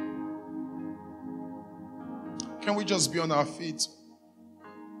 Can we just be on our feet?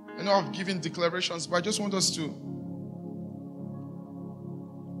 I know I've given declarations, but I just want us to.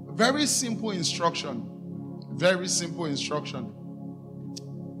 Very simple instruction. Very simple instruction.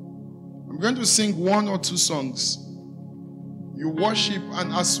 I'm going to sing one or two songs. You worship,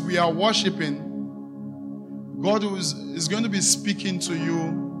 and as we are worshiping, God is going to be speaking to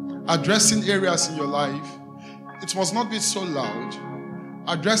you, addressing areas in your life. It must not be so loud.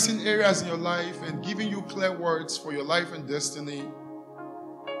 Addressing areas in your life and giving you clear words for your life and destiny.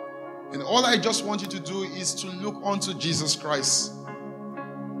 And all I just want you to do is to look unto Jesus Christ.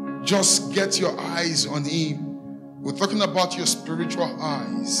 Just get your eyes on Him. We're talking about your spiritual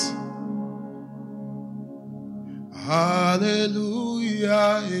eyes. Hallelujah.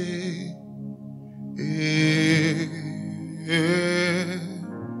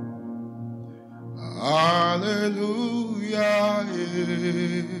 Hallelujah.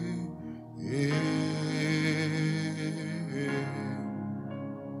 Hallelujah.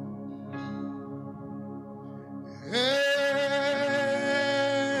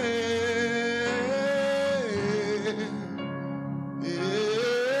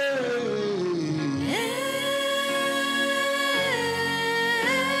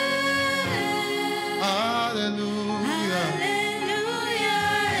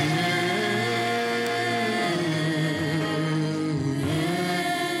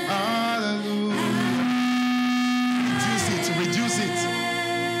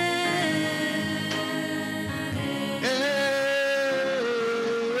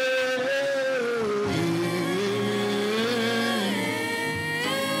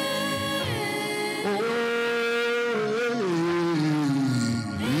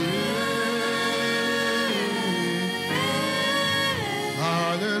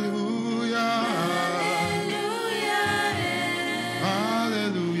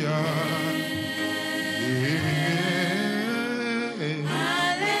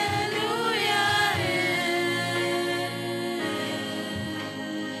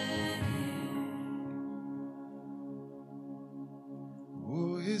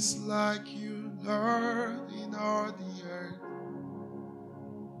 is like you, Lord, in all the earth?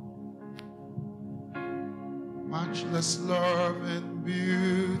 Matchless love and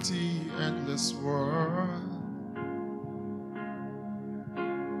beauty, endless world.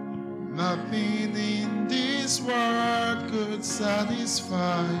 Nothing in this world could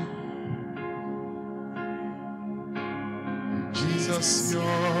satisfy. Jesus,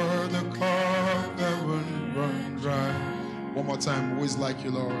 you're the cup that won't run dry. One more time. Who is like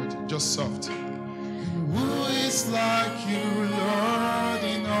you, Lord? Just soft. And who is like you, Lord,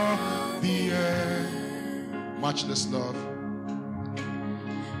 in all the earth? Matchless love.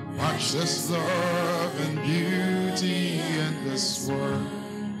 Matchless love and beauty in this world.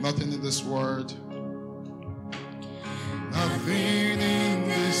 Nothing in this world. Nothing in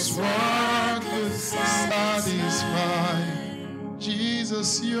this world could satisfy.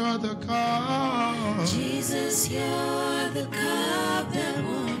 Jesus, you're the cup. Jesus, you're the cup that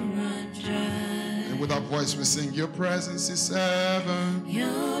won't run dry. And with our voice we sing, your presence is heaven.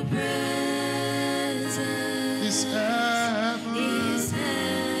 Your presence is heaven. Is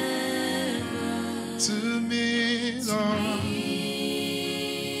heaven to me, Lord.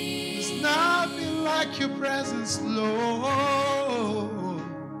 There's nothing like your presence, Lord.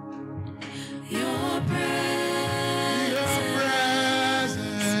 Your presence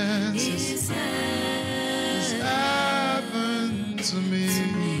is heaven to me.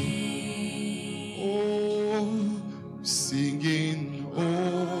 Oh, singing,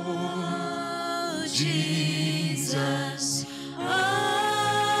 oh, Jesus.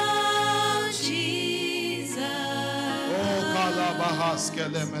 Oh, Jesus.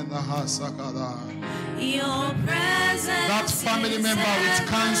 Your presence. That family member with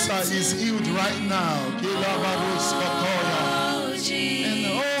cancer is healed right now. Oh,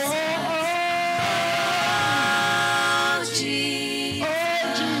 Jesus.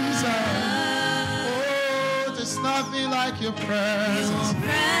 And there's nothing like your presence. Your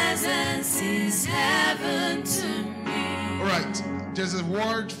presence is heaven to me. All right, there's a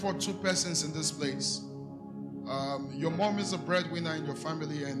word for two persons in this place. Your mom is a breadwinner in your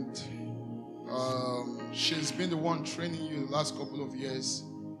family, and she's been the one training you the last couple of years.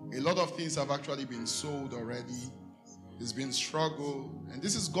 A lot of things have actually been sold already. There's been struggle, and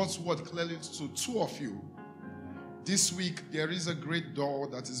this is God's word clearly to two of you. This week, there is a great door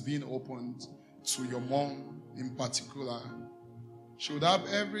that is being opened to your mom in particular. She would have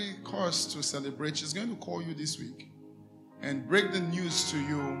every cause to celebrate. She's going to call you this week and break the news to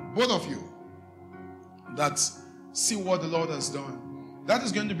you, both of you, that see what the Lord has done. That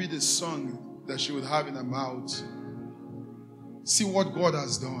is going to be the song that she would have in her mouth. See what God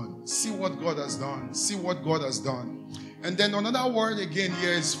has done. See what God has done. See what God has done. And then another word again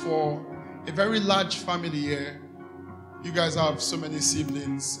here is for a very large family here. You guys have so many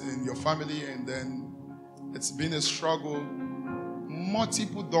siblings in your family, and then it's been a struggle.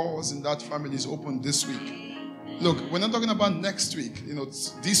 Multiple doors in that family is opened this week. Look, we're not talking about next week.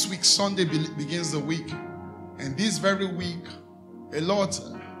 This week, Sunday begins the week. And this very week, a lot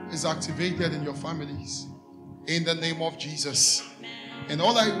is activated in your families. In the name of Jesus. And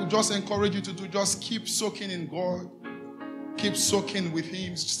all I will just encourage you to do, just keep soaking in God. Keep soaking with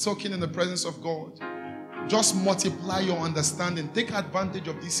Him, soaking in the presence of God. Just multiply your understanding. Take advantage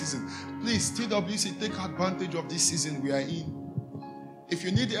of this season. Please, TWC, take advantage of this season we are in. If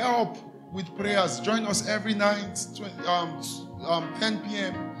you need help with prayers, join us every night, 10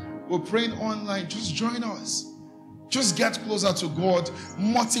 p.m. We're praying online. Just join us. Just get closer to God.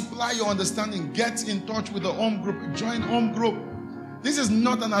 Multiply your understanding. Get in touch with the home group. Join home group. This is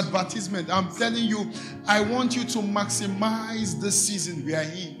not an advertisement. I'm telling you, I want you to maximize the season we are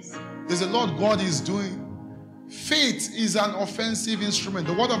in. There's a lot God is doing. Faith is an offensive instrument.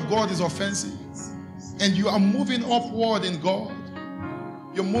 The word of God is offensive. And you are moving upward in God.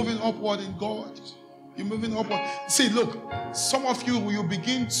 You're moving upward in God. You're moving upward. See, look, some of you will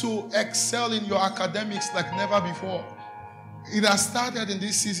begin to excel in your academics like never before. It has started in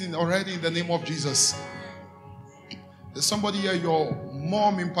this season already in the name of Jesus. There's somebody here, your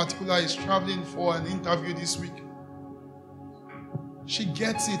mom in particular is traveling for an interview this week. She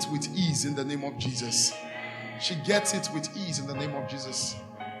gets it with ease in the name of Jesus. She gets it with ease in the name of Jesus.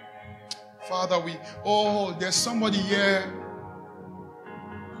 Father, there's somebody here.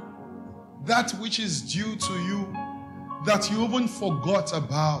 That which is due to you, that you even forgot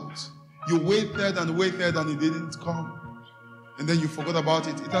about. You waited and waited and it didn't come. And then you forgot about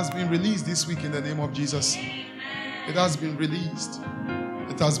it. It has been released this week in the name of Jesus. It has been released.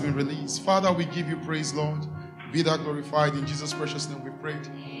 It has been released. Father, we give you praise, Lord. Be thou glorified. In Jesus' precious name we prayed.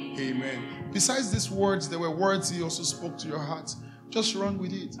 Amen. Besides these words, there were words He also spoke to your heart. Just run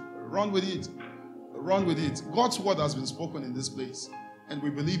with it. Run with it. Run with it. God's word has been spoken in this place, and we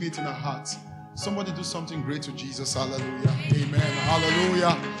believe it in our hearts. Somebody do something great to Jesus. Hallelujah. Amen.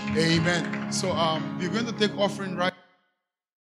 Hallelujah. Amen. So we're going to take offering right